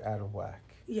little bit out of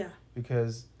whack. Yeah.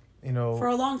 Because for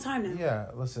a long time now. Yeah,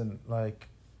 listen, like,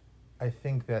 I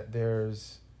think that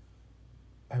there's.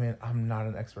 I mean, I'm not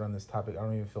an expert on this topic. I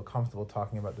don't even feel comfortable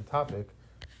talking about the topic,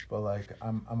 but, like,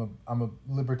 I'm a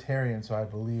libertarian, so I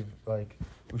believe, like,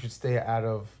 we should stay out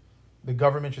of. The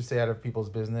government should stay out of people's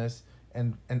business,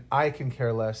 and I can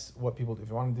care less what people do. If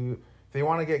they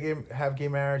want to have gay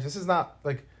marriage. This is not,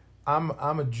 like, I'm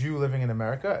a Jew living in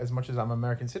America. As much as I'm an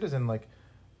American citizen, like,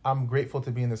 I'm grateful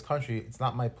to be in this country. It's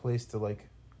not my place to, like,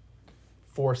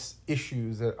 force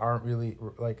issues that aren't really,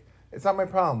 like, it's not my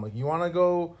problem. Like, you want to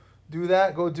go do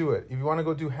that, go do it. If you want to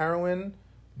go do heroin,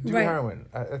 do heroin.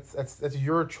 That's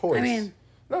your choice. I mean,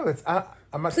 no,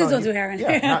 I'm not. Please don't do heroin.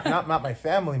 Yeah, not my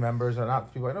family members or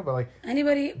not people I know, but, like,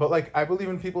 anybody. But, like, I believe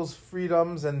in people's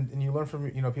freedoms, and you learn from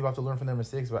people have to learn from their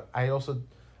mistakes. But I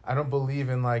don't believe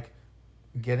in, like,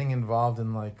 getting involved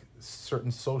in, like, certain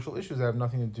social issues that have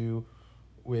nothing to do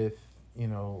with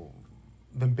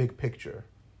the big picture.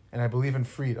 And I believe in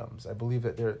freedoms. I believe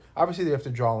that obviously they have to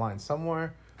draw a line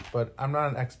somewhere. But I'm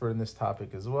not an expert in this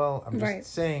topic as well. I'm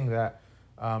just saying that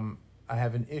I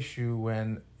have an issue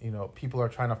when, people are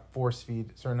trying to force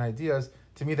feed certain ideas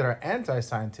to me that are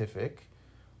anti-scientific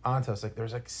onto us. Like,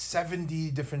 there's, like,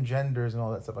 70 different genders and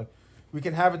all that stuff. Like, we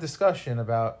can have a discussion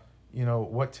about,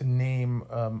 what to name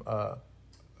a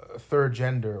third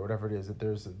gender or whatever it is, that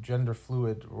there's a gender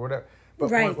fluid or whatever.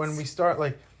 But when we start,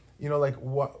 like, like,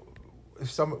 what...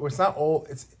 It's not all.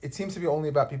 It seems to be only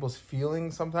about people's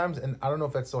feelings sometimes, and I don't know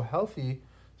if that's so healthy.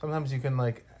 Sometimes you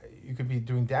could be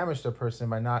doing damage to a person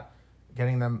by not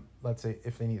getting them. Let's say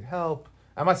if they need help.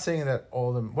 I'm not saying that all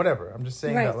of them. Whatever. I'm just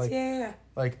saying that, like,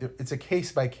 like, it's a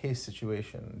case by case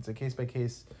situation. It's a case by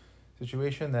case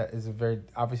situation that is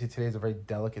obviously today is a very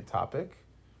delicate topic.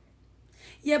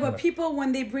 Yeah, but people,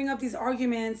 when they bring up these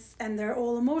arguments and they're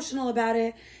all emotional about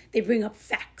it, they bring up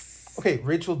facts. Okay,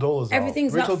 Rachel Dolezal.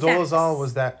 Everything's Rachel about facts. Dolezal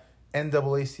was that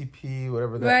NAACP,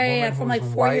 whatever that woman yeah, from, like,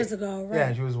 4 years ago, right. Yeah,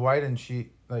 and she was white, and she,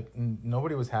 like,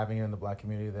 nobody was having it in the black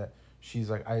community that she's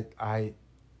like, I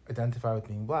identify with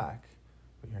being black,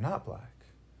 but you're not black.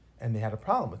 And they had a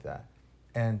problem with that.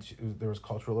 And there was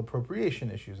cultural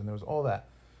appropriation issues, and there was all that.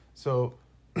 So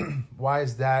why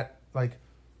is that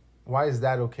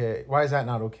okay? Why is that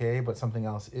not okay, but something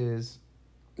else is?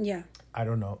 Yeah. I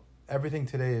don't know. Everything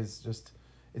today is just...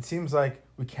 It seems like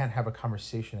we can't have a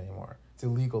conversation anymore. It's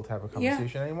illegal to have a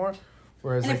conversation anymore.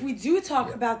 Whereas, and if we do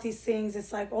talk about these things,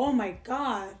 it's like, oh my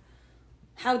God,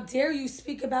 how dare you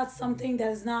speak about something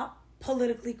that is not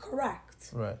politically correct?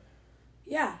 Right.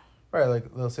 Yeah. Right.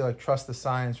 Like, they'll say, like, trust the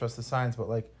science, but,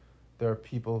 like, there are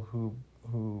people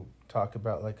who talk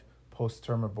about, like,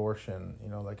 post-term abortion,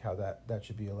 like, how that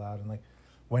should be allowed, and, like,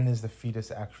 when is the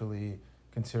fetus actually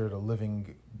considered a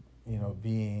living,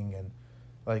 being, and,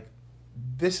 like,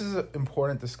 this is an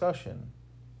important discussion.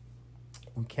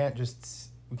 We can't just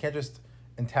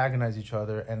antagonize each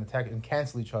other and attack and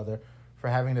cancel each other for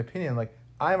having an opinion. Like,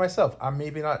 I myself, I'm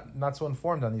maybe not so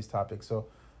informed on these topics, so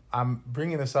I'm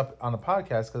bringing this up on a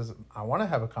podcast because I want to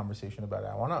have a conversation about it.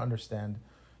 I want to understand.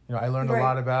 I learned a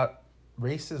lot about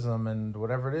racism and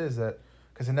whatever it is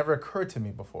because it never occurred to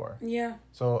me before. Yeah.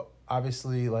 So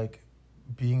obviously, like,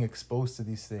 being exposed to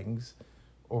these things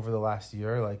over the last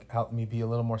year, like, helped me be a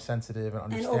little more sensitive and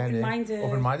understanding,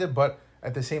 open-minded. But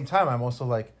at the same time, I'm also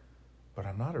like, but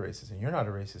I'm not a racist, and you're not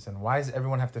a racist, and why does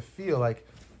everyone have to feel like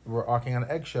we're walking on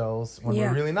eggshells when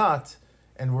we're really not,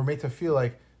 and we're made to feel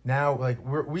like now, like,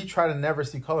 we try to never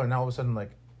see color, and now all of a sudden,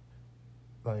 like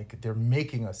they're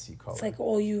making us see color. It's like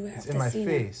all you have to see. It's in my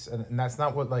face, and that's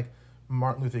not what, like,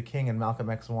 Martin Luther King and Malcolm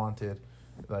X wanted,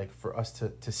 like, for us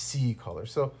to see color.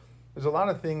 So there's a lot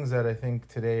of things that I think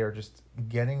today are just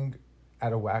getting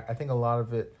out of whack. I think a lot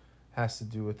of it has to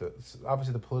do with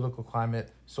obviously the political climate,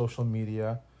 social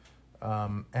media,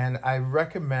 And I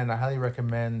highly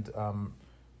recommend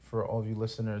for all of you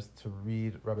listeners to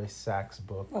read Rabbi Sachs'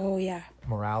 book. Oh, yeah.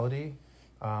 Morality.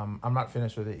 I'm not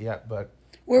finished with it yet, but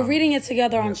we're reading it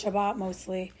together on Shabbat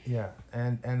mostly. Yeah,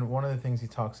 and one of the things he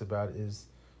talks about is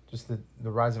just the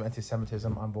rise of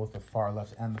anti-Semitism on both the far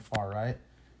left and the far right,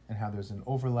 and how there's an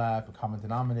overlap, a common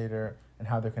denominator, and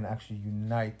how they can actually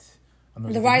unite.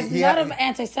 The rise, not of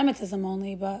anti-Semitism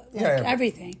only, but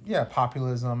everything. Yeah,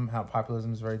 populism, how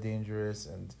populism is very dangerous,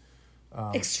 and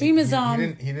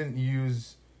extremism. He didn't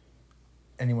use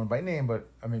anyone by name, but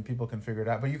I mean, people can figure it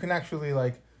out. But you can actually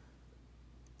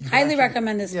highly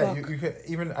recommend this book. You could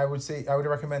even, I would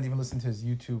recommend even listening to his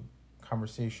YouTube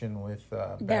conversation with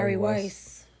Barry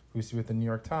Weiss, who used to be with the New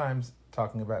York Times,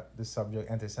 talking about this subject,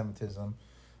 anti-Semitism.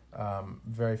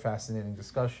 Very fascinating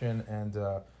discussion, and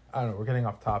I don't know, we're getting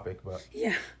off topic, but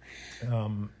yeah.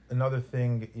 Another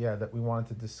thing, that we wanted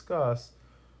to discuss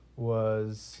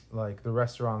was like the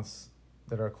restaurants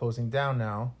that are closing down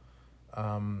now,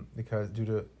 because due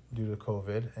to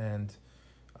COVID and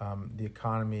the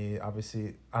economy.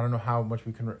 Obviously, I don't know how much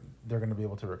they're going to be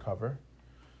able to recover.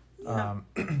 Yeah.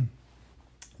 I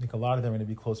think a lot of them are going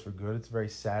to be closed for good. It's very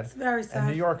sad. It's very sad. And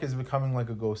New York is becoming like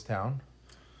a ghost town.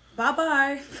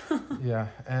 Bye-bye. Yeah,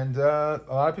 and a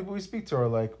lot of people we speak to are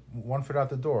like 1 foot out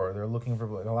the door. They're looking for,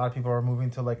 like, a lot of people are moving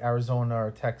to like Arizona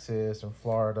or Texas or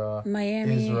Florida,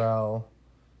 Miami, Israel.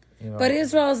 But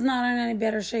Israel's not in any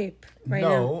better shape right now.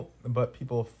 No, but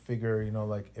people figure,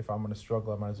 like, if I'm going to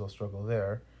struggle, I might as well struggle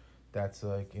there. That's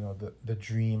like, the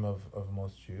dream of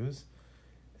most Jews.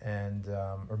 And,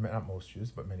 or not most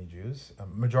Jews, but many Jews.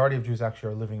 Majority of Jews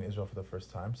actually are living in Israel for the first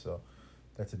time. So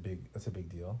that's a big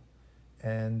deal.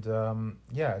 And,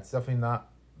 it's definitely not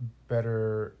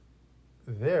better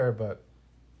there, but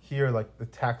here, like, the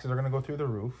taxes are going to go through the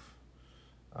roof.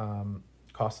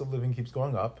 Cost of living keeps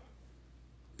going up.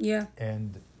 Yeah.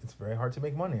 And it's very hard to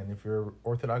make money. And if you're an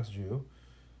Orthodox Jew,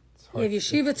 it's hard. You have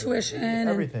yeshiva tuition.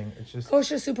 Everything. It's just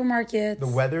kosher supermarkets. The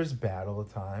weather's bad all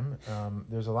the time.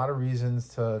 There's a lot of reasons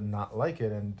to not like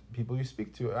it. And people you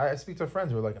speak to, I speak to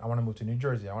friends who are like, I want to move to New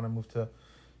Jersey. I want to move to,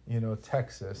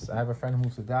 Texas. I have a friend who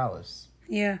moved to Dallas.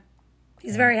 Yeah.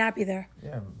 He's very happy there.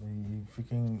 Yeah. He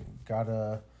freaking got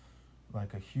a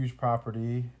huge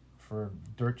property for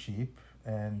dirt cheap.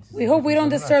 And we hope we don't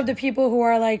disturb the people who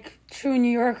are like true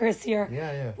New Yorkers here.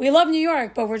 Yeah. We love New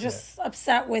York, but we're just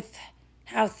upset with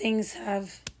how things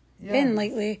have been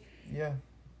lately. Yeah.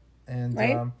 And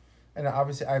right? And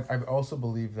obviously I also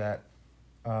believe that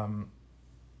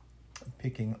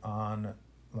picking on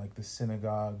like the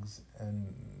synagogues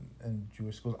and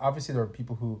Jewish schools, obviously there are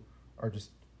people who are just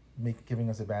giving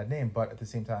us a bad name, but at the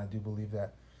same time I do believe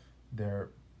that they're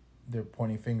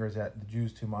pointing fingers at the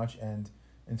Jews too much, and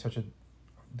in such a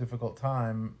difficult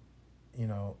time,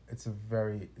 it's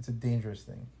a dangerous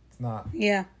thing. It's not.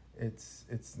 Yeah.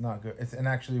 It's not good. And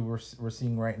actually we're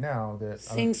seeing right now that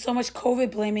so much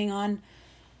COVID blaming on.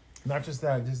 Not just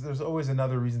that. Just there's always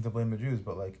another reason to blame the Jews,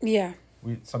 but like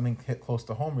something hit close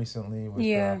to home recently with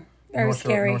very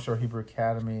scary. North Shore Hebrew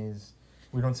Academies.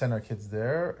 We don't send our kids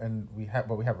there, and we have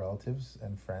relatives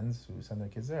and friends who send their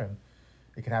kids there, and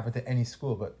it can happen to any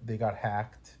school. But they got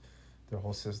hacked. Their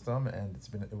whole system, and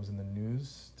it was in the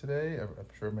news today. I'm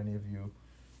sure many of you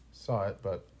saw it,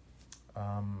 but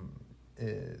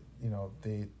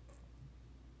they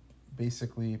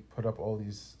basically put up all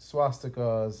these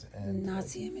swastikas and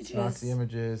Nazi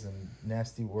images and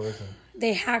nasty words, and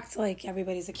they hacked like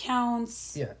everybody's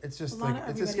accounts. Yeah, it's just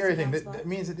it's a scary thing. That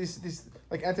means that these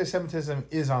like anti-Semitism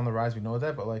is on the rise. We know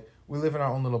that, but like we live in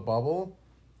our own little bubble,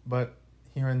 but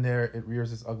here and there it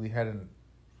rears its ugly head, and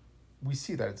we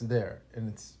see that it's there, and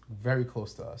it's very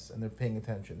close to us, and they're paying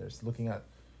attention. They're looking at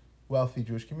wealthy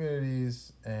Jewish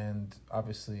communities, and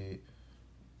obviously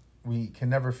we can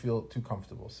never feel too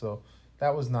comfortable. So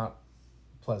that was not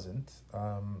pleasant.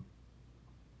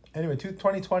 Anyway,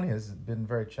 2020 has been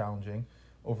very challenging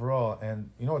overall,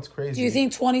 and what's crazy? Do you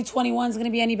think 2021 is going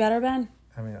to be any better, Ben?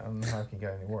 I mean, I don't know how it can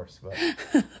get any worse, but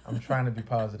I'm trying to be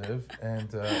positive,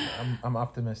 and I'm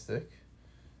optimistic.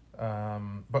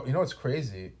 But what's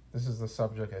crazy? This is the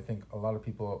subject I think a lot of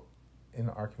people in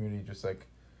our community, just like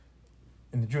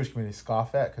in the Jewish community,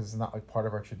 scoff at because it's not like part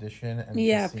of our tradition. And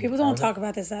people don't talk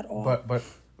about this at all. But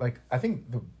like I think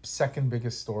the second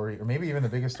biggest story, or maybe even the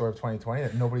biggest story of 2020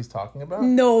 that nobody's talking about,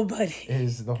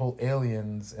 is the whole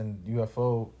aliens and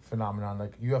UFO phenomenon.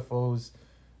 Like UFOs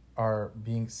are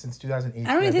being since 2018.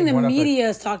 I don't even think the media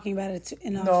is talking about it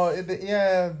enough. No,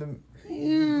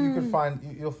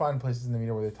 you'll find places in the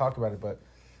media where they talk about it, but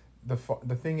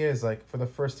the thing is, like, for the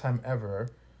first time ever,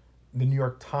 the New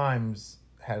York Times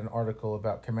had an article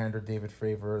about Commander David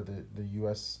Fravor, the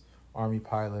U.S. Army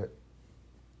pilot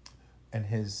and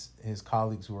his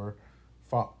colleagues who were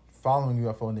following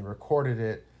UFO, and they recorded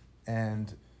it,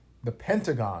 and the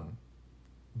Pentagon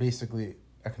basically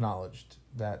acknowledged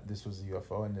that this was a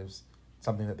UFO and there's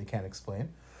something that they can't explain.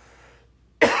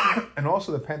 And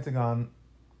also the Pentagon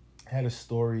had a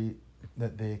story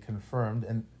that they confirmed,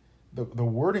 and the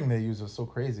wording they used was so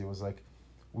crazy. It was like,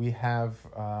 we have,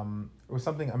 it was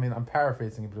something, I mean, I'm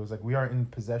paraphrasing it, but it was like, we are in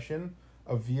possession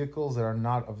of vehicles that are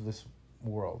not of this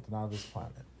world, not of this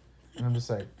planet. And I'm just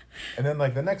like, and then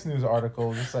like the next news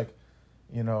article, just like,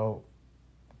 you know,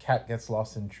 cat gets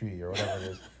lost in tree or whatever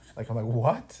it is. Like, I'm like,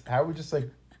 what? How are we just like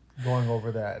going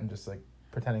over that and just like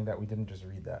pretending that we didn't just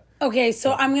read that? Okay,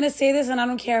 so I'm going to say this, and I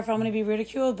don't care if I'm going to be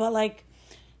ridiculed, but like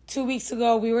 2 weeks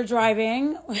ago, we were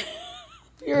driving.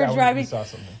 we saw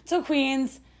something to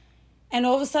Queens, and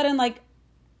all of a sudden, like,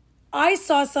 I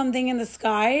saw something in the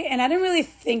sky, and I didn't really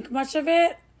think much of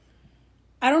it.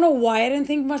 I don't know why I didn't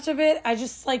think much of it. I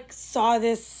just, like, saw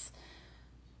this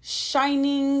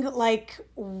shining, like,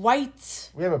 white...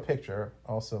 We have a picture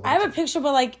also. I have a picture,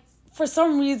 but, like, for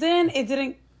some reason, it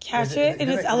didn't catch it in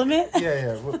its element.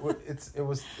 Yeah. It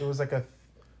was like a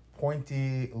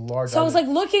pointy, large... So I was, like,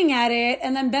 looking at it,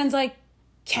 and then Ben's like,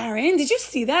 Karen, did you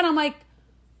see that? I'm like,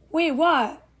 wait,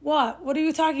 what? What are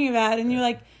you talking about? And you're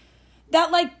like, that,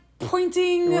 like,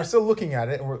 pointing... And we're still looking at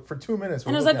it, and for 2 minutes...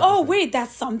 And I was like, oh, wait,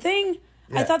 that's something?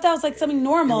 Yeah. I thought that was like something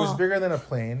normal. It was bigger than a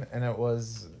plane, and it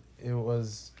was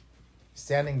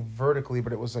standing vertically,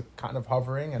 but it was like kind of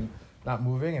hovering and not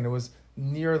moving, and it was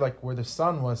near like where the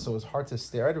sun was, so it was hard to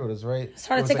stare at it. But it was right. It's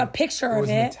hard to take a picture of it.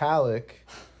 It was metallic,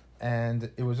 and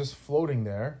it was just floating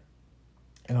there.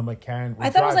 And I'm like, Karen, I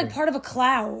thought it was like part of a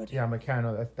cloud. Yeah, I'm like, Karen,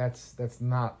 no, that's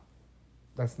not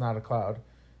a cloud.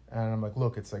 And I'm like,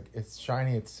 look, it's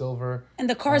shiny, it's silver. And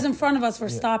the cars in front of us were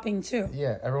stopping too.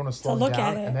 Yeah, everyone was slowing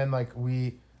down. And then like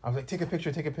I was like, take a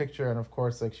picture. And of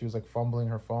course, like she was like fumbling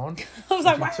her phone. I was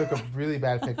like, she took a really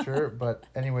bad picture. But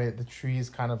anyway, the trees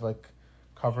kind of like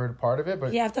covered part of it.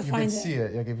 But you have to find it. You can see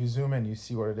it. Like if you zoom in, you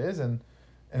see what it is. And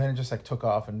then it just like took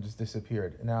off and just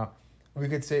disappeared. Now, we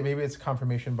could say maybe it's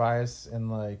confirmation bias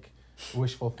and like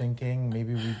wishful thinking.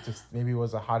 Maybe it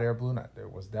was a hot air balloon.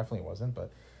 Definitely wasn't,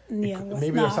 but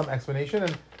maybe there's some explanation.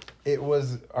 And it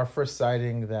was our first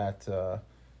sighting that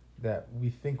we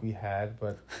think we had,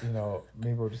 but you know,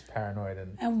 maybe we're just paranoid.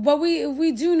 But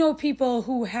we do know people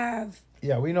who have.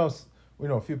 Yeah, we know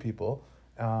a few people.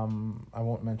 I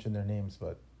won't mention their names,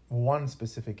 but one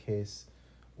specific case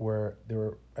where there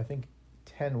were, I think,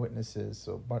 10 witnesses,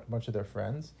 so a bunch of their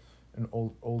friends, an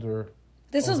older.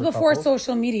 This was before couple.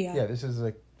 Social media. Yeah, this is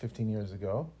like 15 years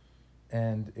ago,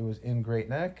 and it was in Great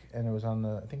Neck, and it was on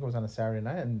a Saturday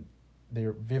night, and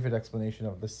their vivid explanation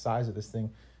of the size of this thing.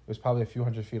 It was probably a few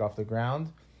hundred feet off the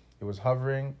ground. It was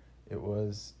hovering. It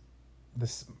was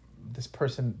this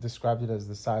person described it as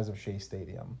the size of Shea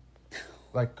Stadium,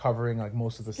 like covering like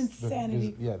most of the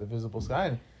visible sky.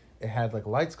 And it had like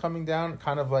lights coming down,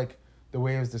 kind of like the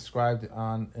way it was described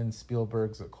in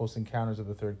Spielberg's Close Encounters of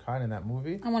the Third Kind in that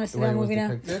movie. I want to see that movie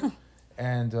now.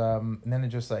 And then it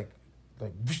just like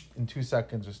in 2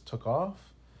 seconds just took off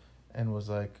and was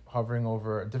like hovering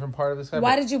over a different part of the sky.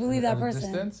 Why did you believe that person?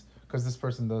 Distance, because this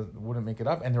person wouldn't make it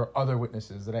up, and there were other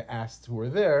witnesses that I asked who were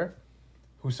there,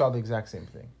 who saw the exact same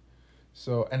thing.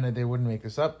 So, and then they wouldn't make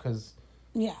this up because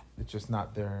it's just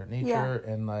not their nature.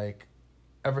 And like,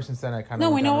 ever since then, I kind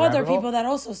of we know other people that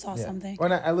also saw something.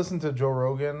 When I listen to Joe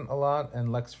Rogan a lot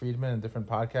and Lex Friedman and different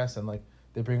podcasts, and like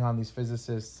they bring on these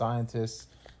physicists, scientists,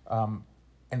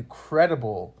 and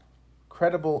credible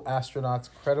astronauts,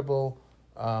 credible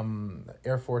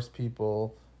Air Force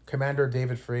people. Commander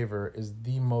David Fravor is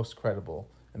the most credible,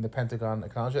 and the Pentagon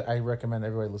acknowledged it. I recommend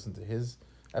everybody listen to his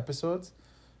episodes,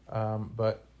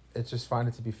 but it's just find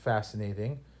it to be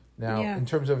fascinating. Now, in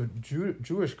terms of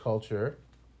Jewish culture,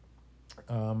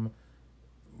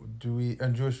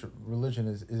 Jewish religion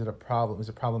is it a problem? Is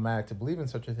it problematic to believe in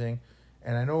such a thing?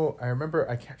 And I remember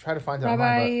I try to find it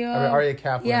online, but Rabbi Aryeh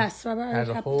Kaplan had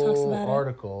a whole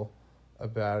article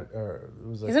about, or it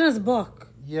was like, it's in his book.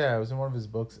 Yeah, it was in one of his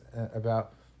books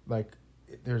about like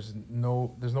there's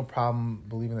no problem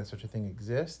believing that such a thing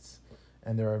exists,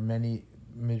 and there are many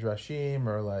midrashim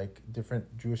or like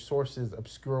different Jewish sources,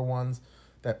 obscure ones,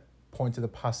 that point to the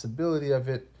possibility of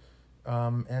it.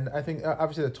 And I think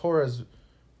obviously the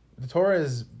Torah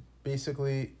is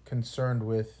basically concerned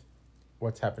with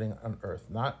what's happening on earth.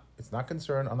 It's not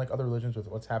concerned, unlike other religions, with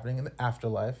what's happening in the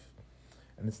afterlife,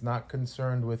 and it's not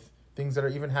concerned with things that are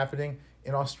even happening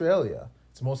in Australia.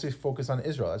 It's mostly focused on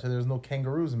Israel. That's why there's no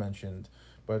kangaroos mentioned,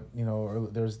 but you know,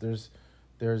 there's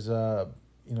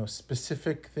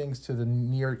specific things to the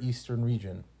Near Eastern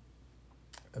region,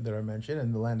 that are mentioned,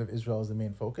 and the land of Israel is the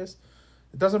main focus.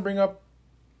 It doesn't bring up,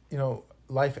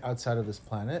 life outside of this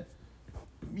planet.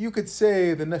 You could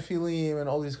say the Nephilim and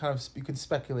all these kind of, you could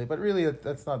speculate, but really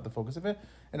that's not the focus of it.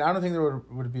 And I don't think there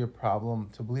would be a problem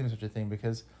to believe in such a thing,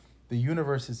 because the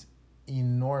universe is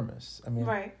enormous. I mean,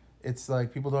 right. It's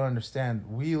like people don't understand.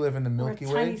 We live in the Milky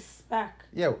Way. Tiny speck.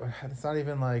 Yeah, it's not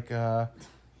even like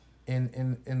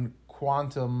in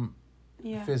quantum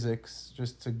physics,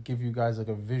 just to give you guys like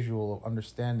a visual of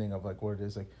understanding of like what it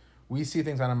is. Like we see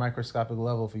things on a microscopic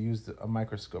level if we use a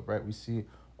microscope, right? We see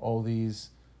all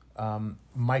these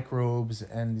microbes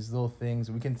and these little things.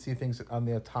 We can see things on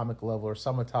the atomic level or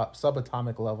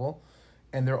subatomic level,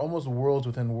 and they're almost worlds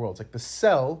within worlds. Like the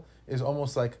cell is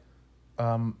almost like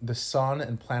the sun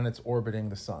and planets orbiting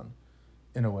the sun,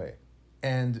 in a way.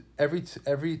 And every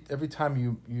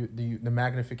time the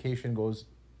magnification goes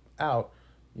out,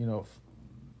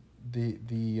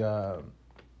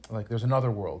 like there's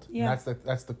another world. Yeah. And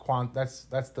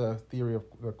that's the theory of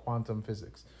the quantum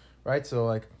physics, right? So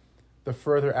like the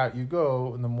further out you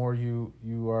go and the more you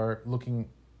are looking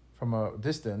from a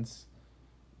distance,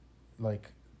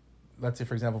 like let's say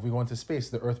for example if we go into space,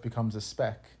 the Earth becomes a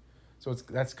speck. So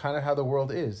that's kind of how the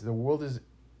world is. The world is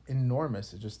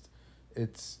enormous.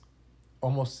 It's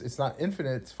not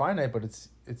infinite, it's finite, but it's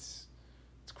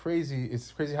crazy.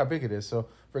 It's crazy how big it is. So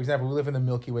for example, we live in the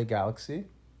Milky Way galaxy,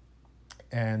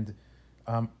 and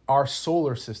our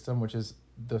solar system, which is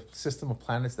the system of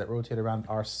planets that rotate around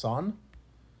our sun,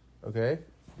 okay,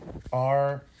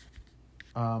 are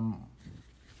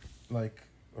we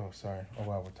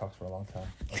talked for a long time.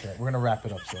 Okay, we're gonna wrap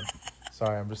it up soon.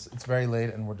 Sorry, it's very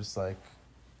late and we're just like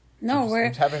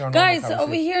we're having our guys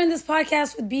over here in this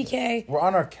podcast with BK. We're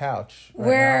on our couch now.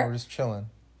 We're just chilling.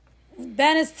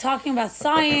 Ben is talking about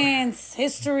science,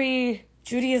 history,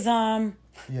 Judaism.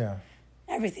 Yeah.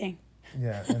 Everything.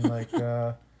 Yeah, and like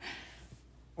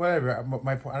whatever.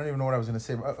 My point. I don't even know what I was gonna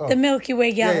say. The Milky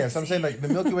Way galaxy. Yeah. So I'm saying like the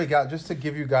Milky Way galaxy, just to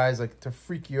give you guys like to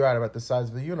freak you out about the size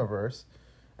of the universe,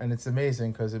 and it's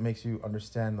amazing because it makes you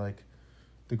understand like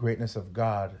the greatness of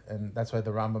God, and that's why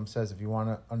the Rambam says if you want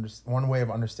to one way of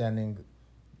understanding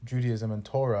Judaism and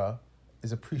Torah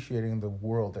is appreciating the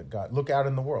world that God. Look out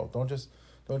in the world. Don't just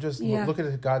look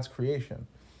at God's creation.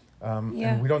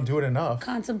 And we don't do it enough.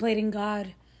 Contemplating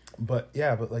God. But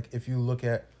like if you look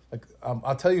at like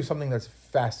I'll tell you something that's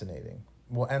fascinating.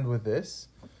 We'll end with this.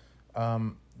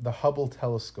 The Hubble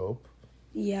telescope.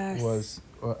 Yes. Was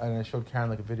and I showed Karen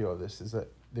like a video of this. Is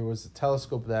that there was a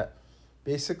telescope that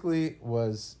basically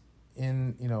was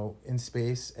in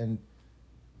space and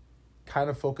kind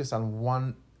of focused on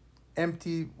one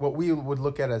empty, what we would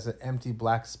look at as an empty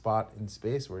black spot in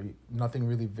space where nothing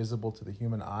really visible to the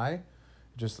human eye,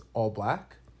 just all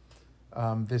black.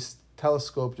 This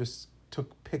telescope just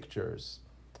took pictures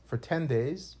for 10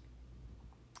 days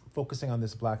focusing on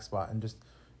this black spot, and just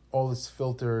all its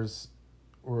filters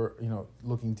were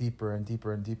looking deeper and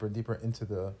deeper and deeper and deeper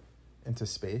into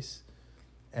space.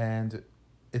 And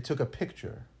it took a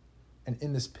picture, and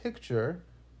in this picture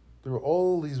there were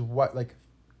all these white, like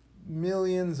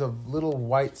millions of little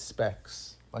white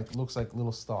specks, like looks like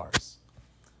little stars.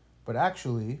 But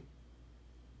actually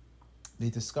they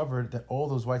discovered that all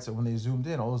those when they zoomed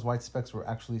in, all those white specks were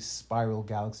actually spiral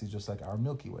galaxies, just like our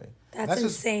Milky Way. That's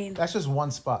insane. That's just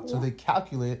one spot. So they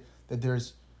calculate that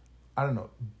there's, I don't know,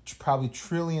 probably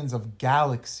trillions of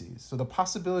galaxies. So the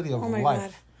possibility of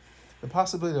life, the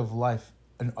possibility of life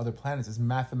on other planets is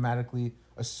mathematically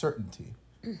a certainty.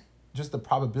 Just the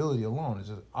probability alone is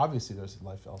just, obviously there's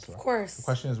life elsewhere. Of course. The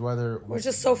question is whether we're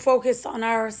just so focused on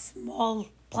our small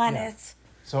planets.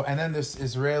 Yeah. So and then this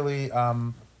Israeli,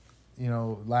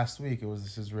 last week it was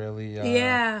this Israeli.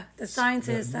 The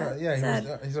scientist.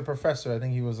 He's a professor. I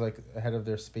think he was like head of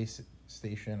their space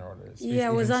station or the space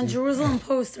it was agency. on Jerusalem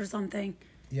Post or something.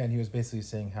 Yeah, and he was basically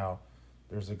saying how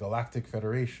there's a galactic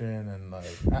federation, and like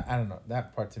I don't know,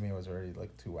 that part to me was already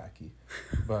like too wacky,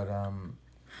 but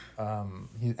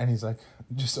he's like,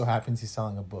 just so happens he's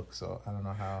selling a book, so I don't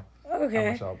know how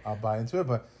much I'll buy into it,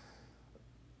 but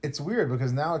it's weird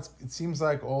because now it seems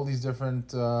like all these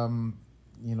different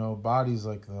bodies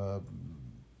like the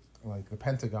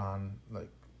Pentagon, like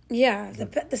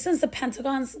since the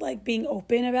Pentagon's like being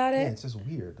open about it. Yeah, it's just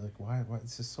weird. Like why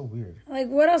it's just so weird. Like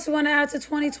what else you want to add to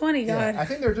 2020, God? I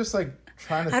think they're just like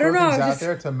trying to throw things out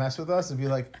there to mess with us and be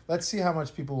like, let's see how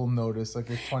much people will notice. Like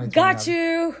with 2020. Got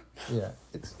you. Yeah,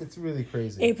 it's really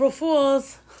crazy. April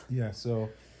Fools. Yeah, so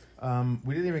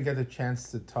we didn't even get the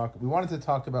chance to talk. We wanted to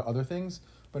talk about other things,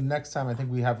 but next time I think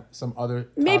we have some other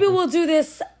Maybe we'll do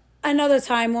this another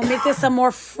time. We'll make this a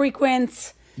more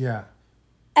frequent. Yeah.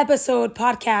 episode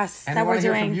podcast And that we we're want to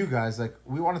hear doing. from you guys. Like,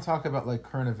 we want to talk about like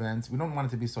current events. We don't want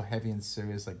it to be so heavy and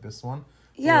serious like this one.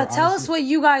 Yeah, Or tell us honestly- what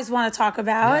you guys want to talk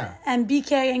about, Yeah. and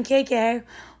BK and KK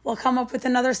will come up with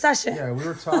another session. Yeah, we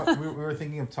were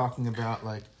thinking of talking about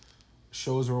like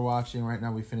shows we're watching right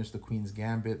now. We finished The Queen's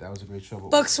Gambit. That was a great show.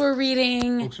 But Books we're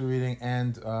reading,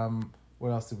 and what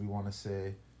else did we want to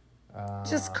say?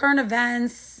 just current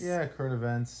events. Yeah, current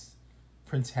events.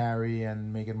 Prince Harry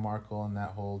and Meghan Markle and that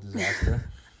whole disaster.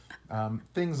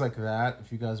 Things like that.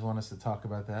 If you guys want us to talk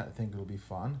about that, I think it'll be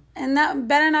fun. And that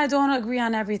Ben and I don't agree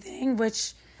on everything,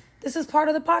 which this is part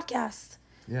of the podcast.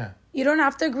 Yeah. You don't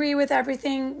have to agree with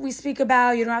everything we speak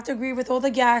about. You don't have to agree with all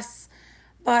the guests.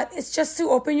 But it's just to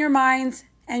open your mind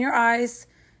and your eyes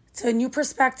to a new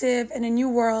perspective and a new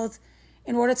world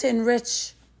in order to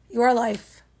enrich your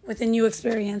life with a new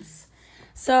experience.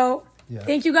 So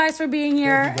thank you guys for being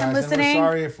here Thank you guys. and listening. And we're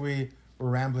sorry if we were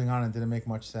rambling on and didn't make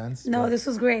much sense. No, but this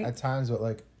was great. At times, but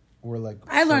like we're like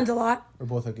I learned a lot. We're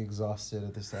both like exhausted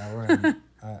at this hour, and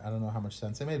I don't know how much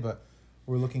sense I made, but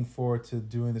we're looking forward to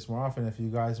doing this more often. If you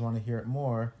guys want to hear it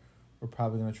more, we're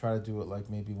probably going to try to do it like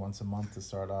maybe once a month to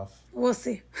start off. We'll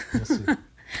see. We'll see.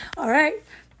 All right.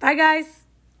 Bye, guys.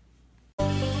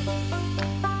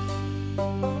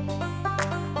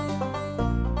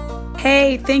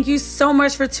 Hey, thank you so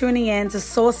much for tuning in to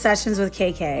Soul Sessions with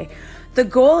KK. The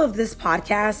goal of this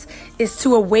podcast is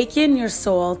to awaken your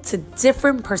soul to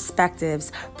different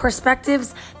perspectives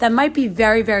that might be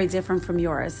very, very different from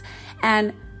yours.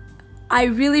 And I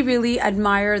really, really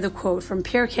admire the quote from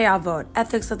Pirkei Avot,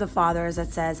 Ethics of the Fathers,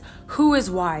 that says, "Who is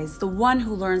wise? The one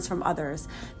who learns from others."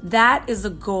 That is the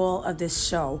goal of this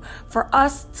show, for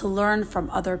us to learn from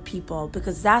other people,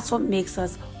 because that's what makes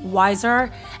us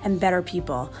wiser and better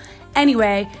people.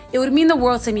 Anyway, it would mean the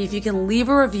world to me if you can leave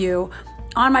a review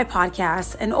on my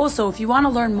podcast. And also, if you want to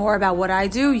learn more about what I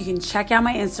do, you can check out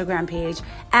my Instagram page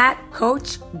at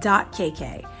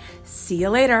coach.kk. See you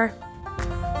later.